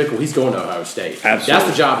Luke Fickell, he's going to Ohio State. Absolutely.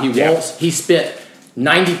 That's the job he wants. He spent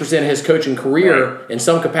 90% of his coaching career in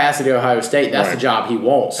some capacity at Ohio State. That's the job he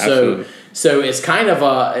wants. Absolutely. So it's kind of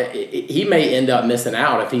he may end up missing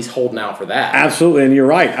out if he's holding out for that. Absolutely, and you're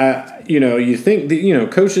right. You think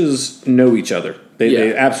coaches know each other.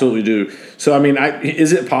 They absolutely do. So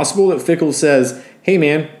is it possible that Fickell says, "Hey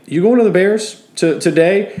man, you going to the Bears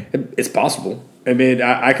today?" It's possible.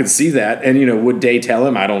 I could see that. And, would Day tell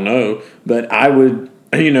him? I don't know. But I would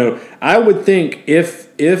think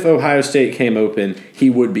if Ohio State came open, he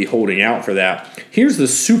would be holding out for that. Here's the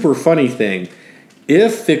super funny thing.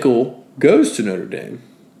 If Fickell goes to Notre Dame,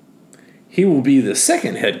 he will be the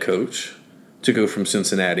second head coach to go from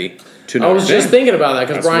Cincinnati to Notre I was just thinking about that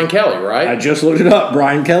because Brian Kelly, right? I just looked it up.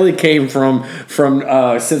 Brian Kelly came from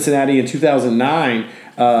Cincinnati in 2009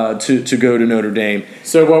 to go to Notre Dame.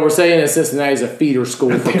 So what we're saying is Cincinnati is a feeder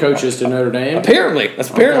school for coaches to Notre Dame? Apparently. That's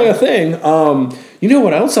apparently a thing. You know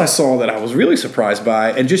what else I saw that I was really surprised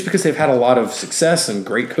by? And just because they've had a lot of success and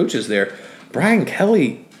great coaches there, Brian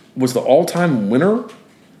Kelly was the all-time winner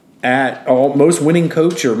at most winning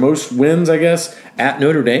coach or most wins, I guess, at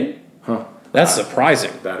Notre Dame. Huh. That's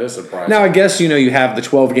surprising. That is surprising. Now, I guess, you have the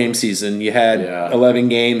 12-game season. You had 11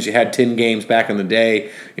 games. You had 10 games back in the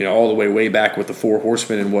day, all the way back with the Four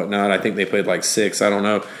Horsemen and whatnot. I think they played like 6. I don't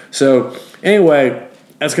know. So, anyway,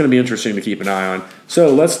 that's going to be interesting to keep an eye on.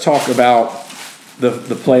 So, let's talk about the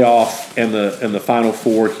playoff and the Final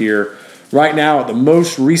Four here. Right now, the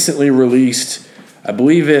most recently released, I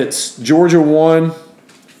believe it's Georgia 1,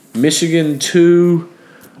 Michigan 2,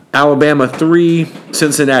 Alabama 3,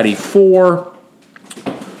 Cincinnati 4,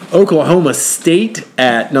 Oklahoma State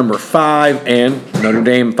at number 5, and Notre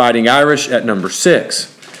Dame Fighting Irish at number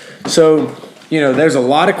 6. So, there's a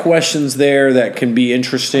lot of questions there that can be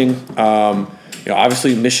interesting.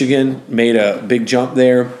 Obviously Michigan made a big jump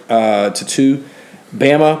there to 2.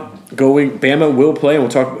 Bama will play, and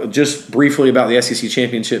we'll talk just briefly about the SEC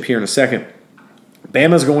Championship here in a second.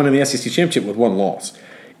 Bama's going in the SEC Championship with 1 loss.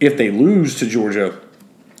 If they lose to Georgia,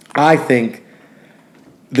 I think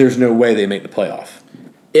there's no way they make the playoff.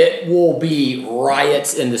 It will be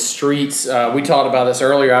riots in the streets. We talked about this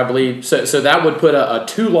earlier, I believe. So that would put a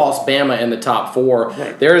 2-loss Bama in the top 4.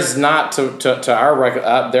 Right. There is not, to our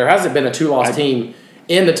record, there hasn't been a 2-loss team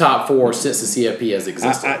in the top 4 since the CFP has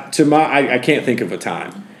existed. I can't think of a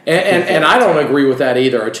time. And I don't agree with that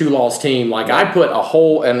either, a 2-loss team. Like, I put a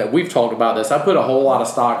whole, and we've talked about this, I put a whole lot of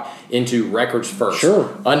stock into records first.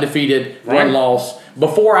 Sure. Undefeated, 1 loss,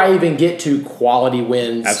 before I even get to quality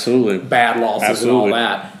wins. Absolutely. Bad losses and all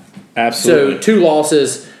that. Absolutely. So 2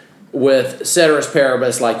 losses with ceteris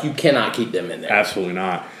paribus, like, you cannot keep them in there. Absolutely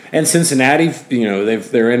not. And Cincinnati,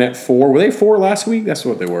 they're in at 4. Were they 4 last week? That's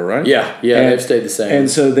what they were, right? Yeah, they've stayed the same. And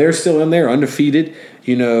so they're still in there, undefeated.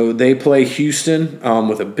 They play Houston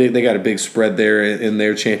they got a big spread there in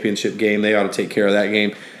their championship game. They ought to take care of that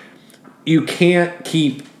game. You can't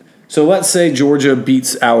keep. So let's say Georgia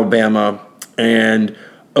beats Alabama and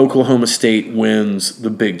Oklahoma State wins the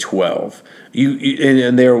Big 12.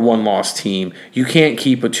 And they're a 1-loss team. You can't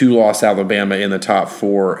keep a 2-loss Alabama in the top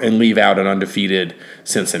 4 and leave out an undefeated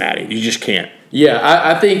Cincinnati. You just can't. Yeah,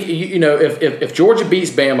 I think if Georgia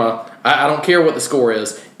beats Bama, I don't care what the score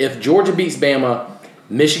is. If Georgia beats Bama,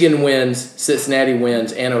 Michigan wins, Cincinnati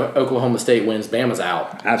wins, and Oklahoma State wins, Bama's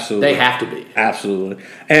out. Absolutely. They have to be. Absolutely.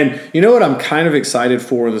 And you know what I'm kind of excited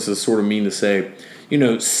for, and this is sort of mean to say,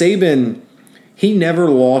 Saban, he never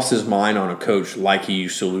lost his mind on a coach like he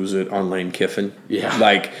used to lose it on Lane Kiffin. Yeah.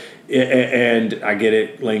 And I get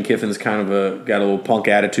it, Lane Kiffin's kind of got a little punk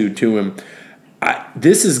attitude to him.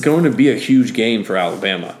 This is going to be a huge game for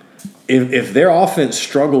Alabama. If their offense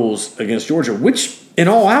struggles against Georgia, which in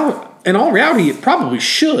all reality it probably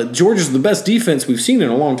should. Georgia's the best defense we've seen in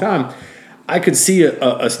a long time. I could see a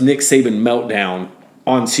Nick Saban meltdown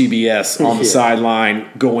on CBS on the sideline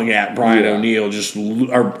going at Brian O'Neill,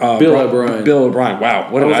 Bill O'Brien. Bill O'Brien.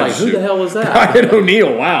 Wow, what did I just do? Who the hell was that? Brian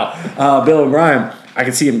O'Neill. Wow, Bill O'Brien. I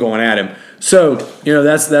could see him going at him. So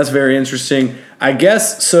that's very interesting. I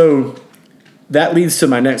guess so. That leads to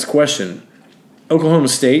my next question. Oklahoma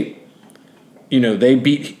State.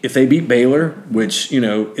 If they beat Baylor, which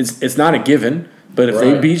it's not a given, but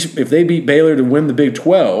if they beat Baylor to win the Big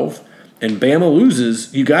 12 and Bama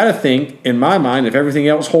loses, you got to think, in my mind, if everything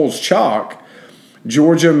else holds chalk,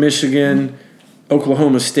 Georgia, Michigan,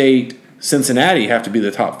 Oklahoma State, Cincinnati have to be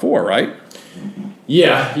the top 4, right?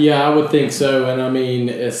 Yeah, I would think so. And I mean,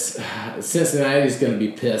 Cincinnati's going to be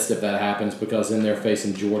pissed if that happens because then they're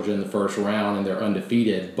facing Georgia in the first round and they're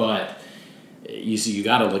undefeated. But you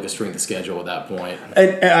got to look at strength of schedule at that point.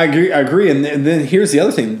 And I agree. And then here's the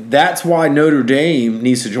other thing. That's why Notre Dame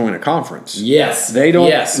needs to join a conference. Yes. They don't.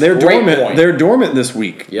 Yes. They're dormant. Point. They're dormant this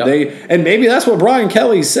week. Yep. And maybe that's what Brian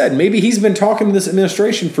Kelly said. Maybe he's been talking to this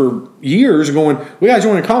administration for years, going, "We got to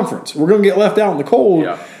join a conference. We're going to get left out in the cold."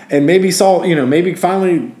 Yeah. And maybe maybe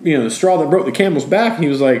finally, the straw that broke the camel's back. And he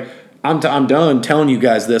was like, I'm done telling you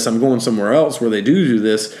guys this. I'm going somewhere else where they do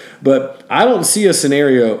this. But I don't see a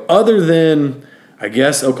scenario other than, I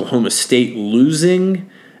guess, Oklahoma State losing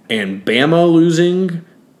and Bama losing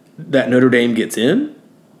that Notre Dame gets in.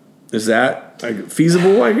 Is that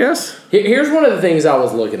feasible, I guess? Here's one of the things I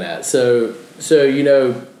was looking at. So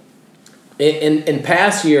In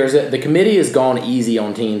past years, the committee has gone easy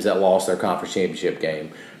on teams that lost their conference championship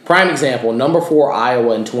game. Prime example, number 4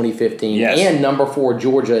 Iowa in 2015 Yes. and number 4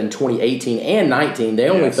 Georgia in 2018 and 19. They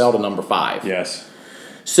only Yes. fell to number 5. Yes.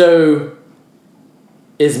 So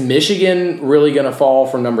is Michigan really going to fall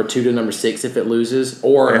from number 2 to number 6 if it loses,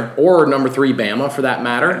 or number 3 Bama for that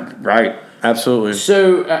matter? Right. Absolutely.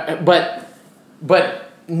 So, but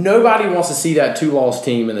nobody wants to see that 2-loss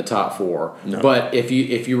team in the top 4. No. But if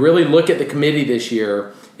you really look at the committee this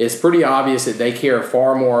year, it's pretty obvious that they care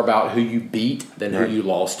far more about who you beat than who you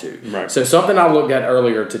lost to. Right. So something I looked at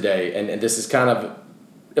earlier today, and this is kind of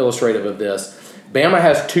illustrative of this. Bama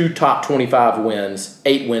has 2 top 25 wins,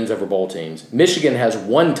 8 wins over bowl teams. Michigan has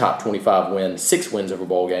 1 top 25 win, 6 wins over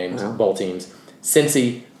bowl teams.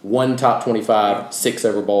 Cincy, 1 top 25, 6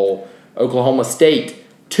 over bowl. Oklahoma State,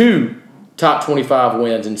 2 top 25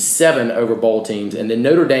 wins and 7 over bowl teams. And then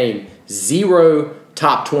Notre Dame, 0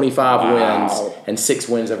 top 25 wins and 6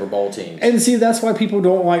 wins over bowl teams. And see, that's why people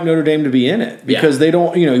don't like Notre Dame to be in it. Because they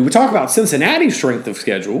don't, we talk about Cincinnati's strength of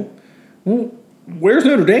schedule. Well, where's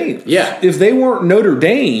Notre Dame? Yeah. If they weren't Notre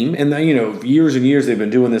Dame, and years and years they've been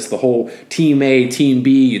doing this, the whole Team A, Team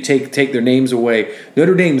B, you take their names away.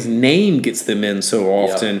 Notre Dame's name gets them in so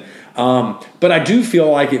often. Yep. But I do feel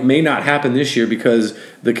like it may not happen this year because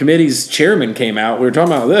the committee's chairman came out. We were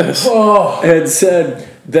talking about this and said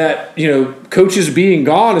that coaches being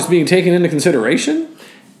gone is being taken into consideration.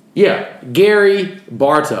 Yeah, Gary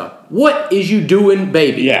Barta, what is you doing,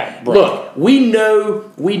 baby? Yeah, bro. Look, we know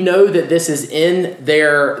that this is in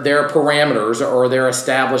their parameters or their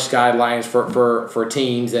established guidelines for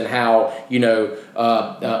teams and how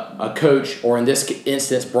a coach, or in this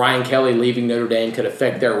instance Brian Kelly leaving Notre Dame, could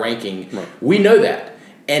affect their ranking. Right. We know that,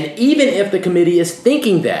 and even if the committee is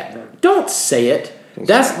thinking that, don't say it.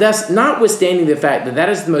 That's notwithstanding the fact that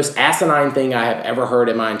is the most asinine thing I have ever heard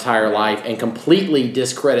in my entire life and completely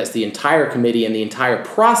discredits the entire committee and the entire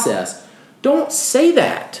process. Don't say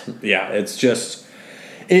that. Yeah, it's just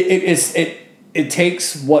it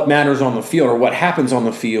takes what matters on the field or what happens on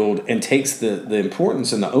the field and takes the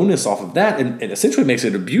importance and the onus off of that and essentially makes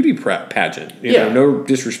it a beauty pageant. No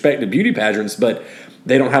disrespect to beauty pageants, but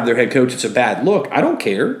they don't have their head coach. It's a bad look. I don't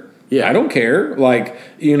care. Yeah, I don't care.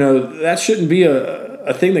 That shouldn't be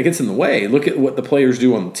a thing that gets in the way. Look at what the players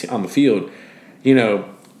do on the field.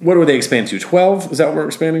 What do they expand to? 12? Is that what we're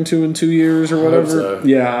expanding to in 2 years or whatever? I hope so.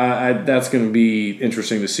 Yeah, that's going to be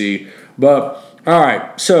interesting to see. But all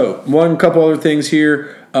right, so couple other things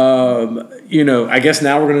here. I guess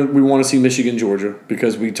now we want to see Michigan, Georgia,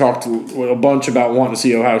 because we talked a bunch about wanting to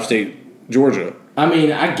see Ohio State, Georgia. I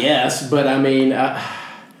mean, I guess, but I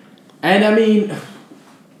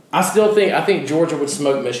think Georgia would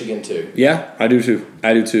smoke Michigan too. Yeah, I do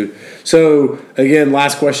too. So, again,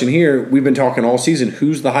 last question here. We've been talking all season.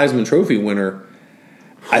 Who's the Heisman Trophy winner?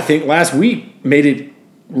 I think last week made it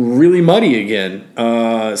really muddy again.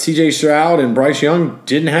 C.J. Stroud and Bryce Young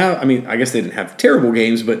I guess they didn't have terrible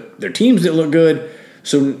games, but their teams didn't look good.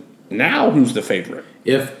 So now who's the favorite?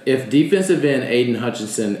 If defensive end Aiden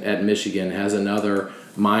Hutchinson at Michigan has another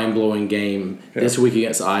mind-blowing game this week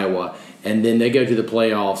against Iowa, and then they go to the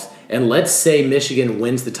playoffs, and let's say Michigan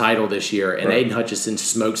wins the title this year, and Aiden Hutchinson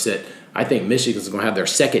smokes it, I think Michigan's going to have their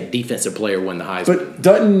second defensive player win the Heisman. But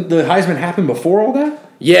doesn't the Heisman happen before all that?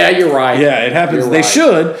 Yeah, you're right. Yeah, it happens. They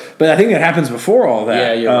should, but I think it happens before all that.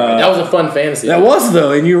 Yeah, you're right. That was a fun fantasy. That was,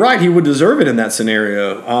 though, and you're right. He would deserve it in that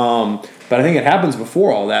scenario. But I think it happens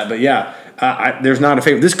before all that. But, yeah. There's not a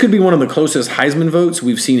favorite. This could be one of the closest Heisman votes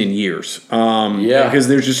we've seen in years. Because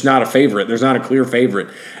there's just not a favorite. There's not a clear favorite.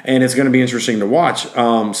 And it's going to be interesting to watch.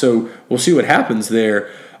 So we'll see what happens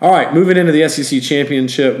there. All right, moving into the SEC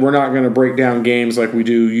Championship. We're not going to break down games like we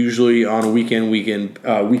do usually on a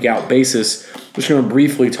week-out basis. Just going to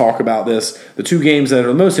briefly talk about this. The 2 games that are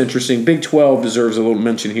the most interesting. Big 12 deserves a little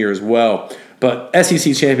mention here as well. But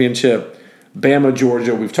SEC Championship, Bama,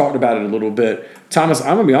 Georgia. We've talked about it a little bit. Thomas,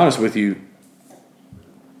 I'm going to be honest with you.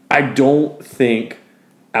 I don't think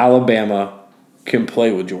Alabama can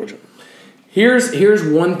play with Georgia. Here's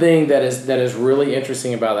one thing that is really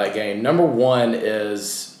interesting about that game. Number one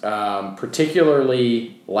is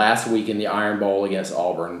particularly last week in the Iron Bowl against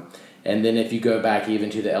Auburn, and then if you go back even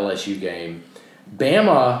to the LSU game,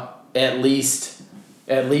 Bama at least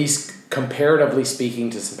comparatively speaking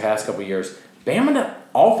to some past couple years, Bama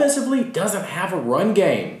offensively doesn't have a run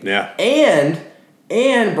game. Yeah, and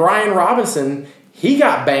Brian Robinson. He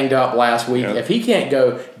got banged up last week. Yeah. If he can't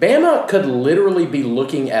go, Bama could literally be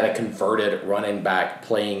looking at a converted running back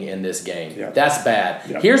playing in this game. Yeah. That's bad.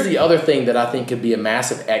 Yeah. Here's the other thing that I think could be a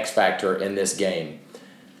massive X factor in this game.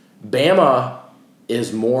 Bama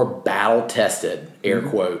is more battle-tested, air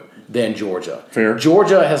quote, than Georgia. Fair.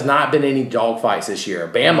 Georgia has not been any dogfights this year.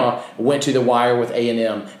 Bama went to the wire with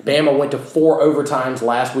A&M. Bama went to 4 overtimes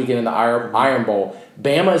last weekend in the Iron Bowl.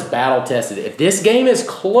 Bama is battle tested. If this game is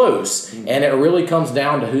close and it really comes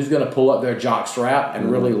down to who's going to pull up their jock strap and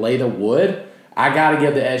really lay the wood, I got to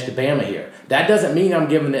give the edge to Bama here. That doesn't mean I'm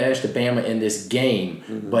giving the edge to Bama in this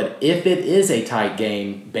game, but if it is a tight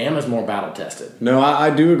game, Bama's more battle tested. No, I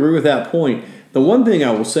do agree with that point. The one thing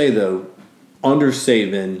I will say, though, under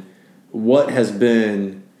Saban, what has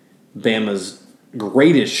been Bama's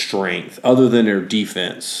greatest strength, other than their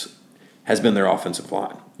defense, has been their offensive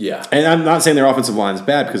line. Yeah. And I'm not saying their offensive line is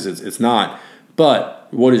bad, because it's not, but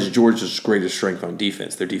what is Georgia's greatest strength on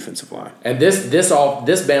defense? Their defensive line. And this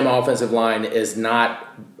Bama offensive line is not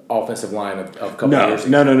offensive line of a couple years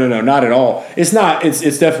ago. No, not at all. It's not.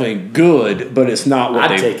 It's definitely good, but it's not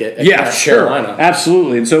what I'd take it. Yeah, sure, Carolina.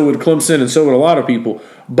 absolutely, and so would Clemson, and so would a lot of people.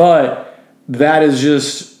 But that is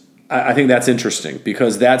just. I think that's interesting,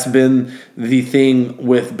 because that's been the thing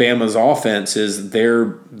with Bama's offense is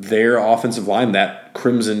their offensive line, that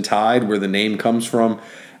Crimson Tide, where the name comes from,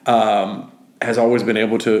 has always been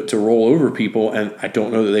able to roll over people, and I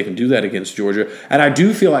don't know that they can do that against Georgia. And I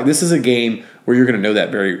do feel like this is a game where you're going to know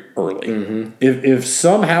that very early. Mm-hmm. If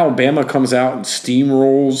somehow Bama comes out and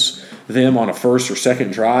steamrolls them on a first or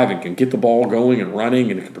second drive and can get the ball going and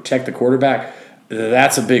running and can protect the quarterback,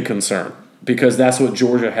 that's a big concern, because that's what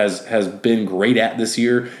Georgia has been great at this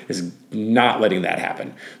year, is not letting that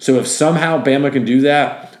happen. So if somehow Bama can do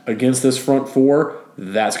that against this front four,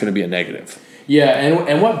 that's going to be a negative. Yeah,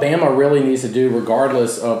 and what Bama really needs to do,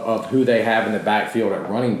 regardless of who they have in the backfield at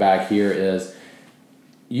running back here, is,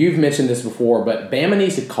 you've mentioned this before, but Bama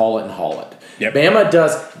needs to call it and haul it. Yep. Bama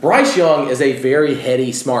does. Bryce Young is a very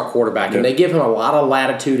heady, smart quarterback, and they give him a lot of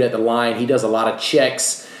latitude at the line. He does a lot of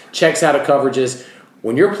checks out of coverages.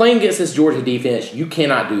 When you're playing against this Georgia defense, you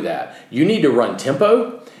cannot do that. You need to run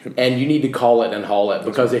tempo, and you need to call it and haul it,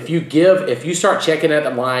 because if you start checking at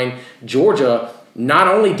the line, Georgia, not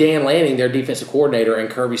only Dan Lanning, their defensive coordinator, and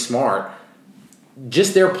Kirby Smart,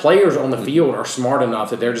 just their players on the field are smart enough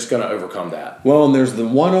that they're just going to overcome that. Well, and there's the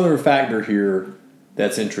one other factor here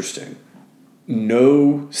that's interesting.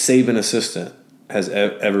 No Saban assistant has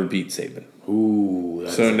ever beat Saban. Ooh.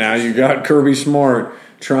 So now you got Kirby Smart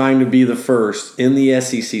trying to be the first in the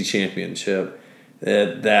SEC championship.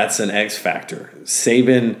 That's an X factor.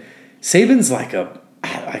 Saban's like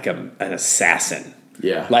an assassin.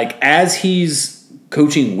 Yeah. Like, as he's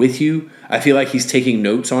coaching with you, I feel like he's taking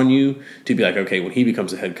notes on you to be like, okay, when he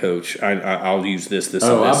becomes a head coach, I'll use this, and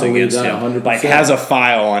this against him. 100%. Like, has a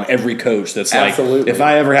file on every coach that's Absolutely. like, if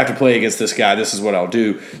I ever have to play against this guy, this is what I'll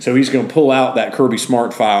do. So he's going to pull out that Kirby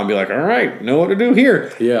Smart file and be like, all right, know what to do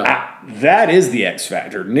here. Yeah. That is the X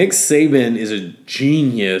factor. Nick Saban is a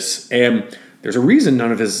genius, and there's a reason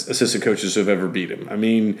none of his assistant coaches have ever beat him. I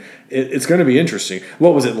mean, it's going to be interesting.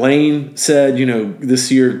 What was it? Lane said,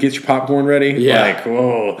 this year, get your popcorn ready. Yeah. Like,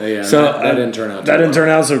 whoa. Yeah, so that didn't turn out. That didn't turn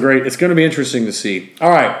out so great. It's going to be interesting to see. All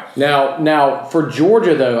right. Now for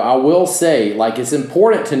Georgia, though, I will say, it's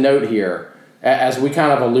important to note here, as we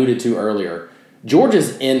kind of alluded to earlier,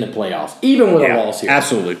 Georgia's in the playoffs, even with a loss here.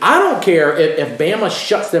 Absolutely. I don't care if Bama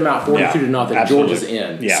shuts them out 42-0. Absolutely. Georgia's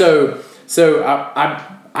in. Yeah. So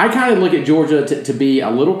I kind of look at Georgia to be a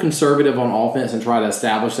little conservative on offense and try to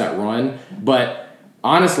establish that run. But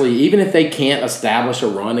honestly, even if they can't establish a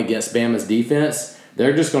run against Bama's defense,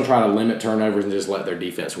 they're just going to try to limit turnovers and just let their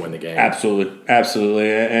defense win the game. Absolutely.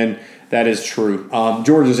 And that is true.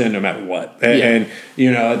 Georgia's in no matter what. And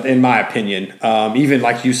in my opinion, even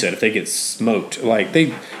like you said, if they get smoked, like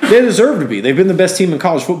they deserve to be. They've been the best team in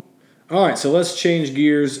college football. All right, so let's change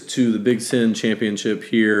gears to the Big Ten championship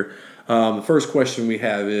here. The first question we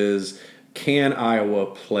have is, can Iowa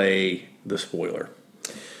play the spoiler?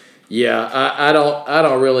 Yeah, I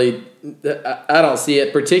don't see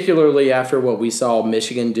it, particularly after what we saw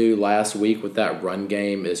Michigan do last week with that run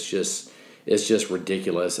game. It's just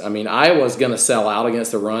ridiculous. I mean, Iowa's going to sell out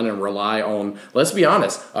against the run and rely on, let's be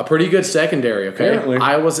honest, a pretty good secondary, okay? Apparently.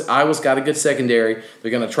 Iowa's got a good secondary.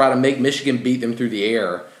 They're going to try to make Michigan beat them through the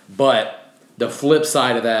air, but the flip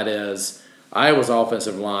side of that is Iowa's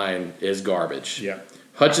offensive line is garbage. Yeah.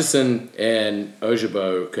 Hutchinson and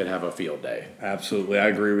Ojabo could have a field day. Absolutely. I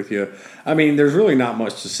agree with you. I mean, there's really not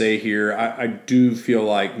much to say here. I do feel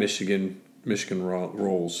like Michigan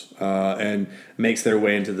rolls and makes their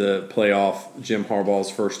way into the playoff, Jim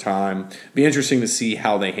Harbaugh's first time. Be interesting to see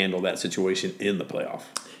how they handle that situation in the playoff.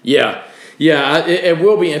 Yeah. Yeah, it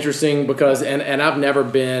will be interesting because, and I've never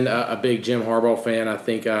been a big Jim Harbaugh fan. I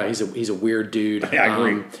think he's a weird dude. Yeah, I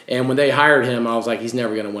agree. And when they hired him, I was like, he's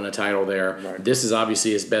never going to win a title there. Right. This is obviously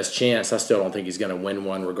his best chance. I still don't think he's going to win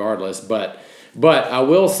one regardless. But I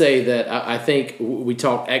will say that I think we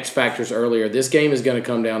talked X factors earlier. This game is going to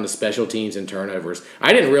come down to special teams and turnovers.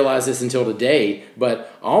 I didn't realize this until today,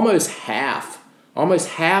 but almost half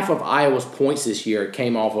of Iowa's points this year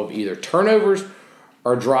came off of either turnovers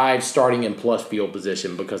or drives starting in plus field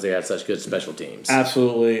position because they had such good special teams.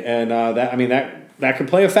 Absolutely, and that can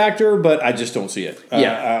play a factor, but I just don't see it.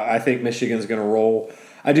 I think Michigan's going to roll.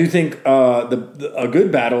 I do think a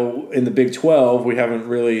good battle in the Big 12. We haven't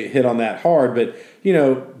really hit on that hard, but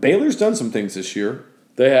Baylor's done some things this year.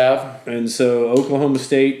 They have, and so Oklahoma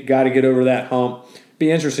State got to get over that hump. Be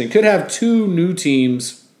interesting. Could have two new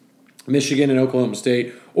teams, Michigan and Oklahoma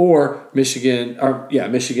State. Or Michigan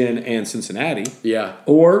and Cincinnati. Yeah.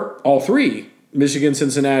 Or all three, Michigan,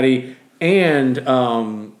 Cincinnati, and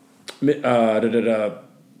Oklahoma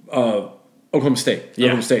State.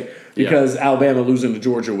 Yeah. Oklahoma State. Because Alabama losing to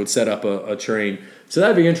Georgia would set up a train. So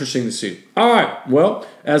that'd be interesting to see. All right. Well,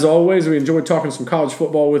 as always, we enjoyed talking some college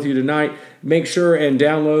football with you tonight. Make sure and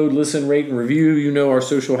download, listen, rate, and review. Our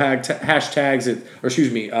social hashtags,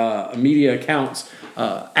 media accounts.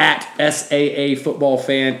 At SAA Football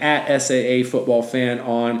Fan, at SAA Football Fan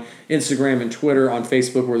on Instagram and Twitter. On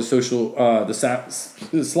Facebook, we're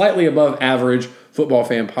the slightly above average football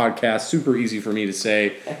fan podcast. Super easy for me to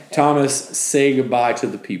say. Thomas, say goodbye to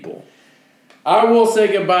the people. I will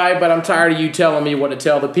say goodbye, but I'm tired of you telling me what to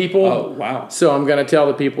tell the people. Oh, wow. So I'm going to tell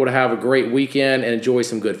the people to have a great weekend and enjoy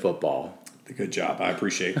some good football. Good job. I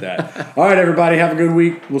appreciate that. All right, everybody. Have a good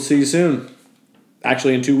week. We'll see you soon.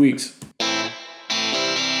 Actually, in 2 weeks.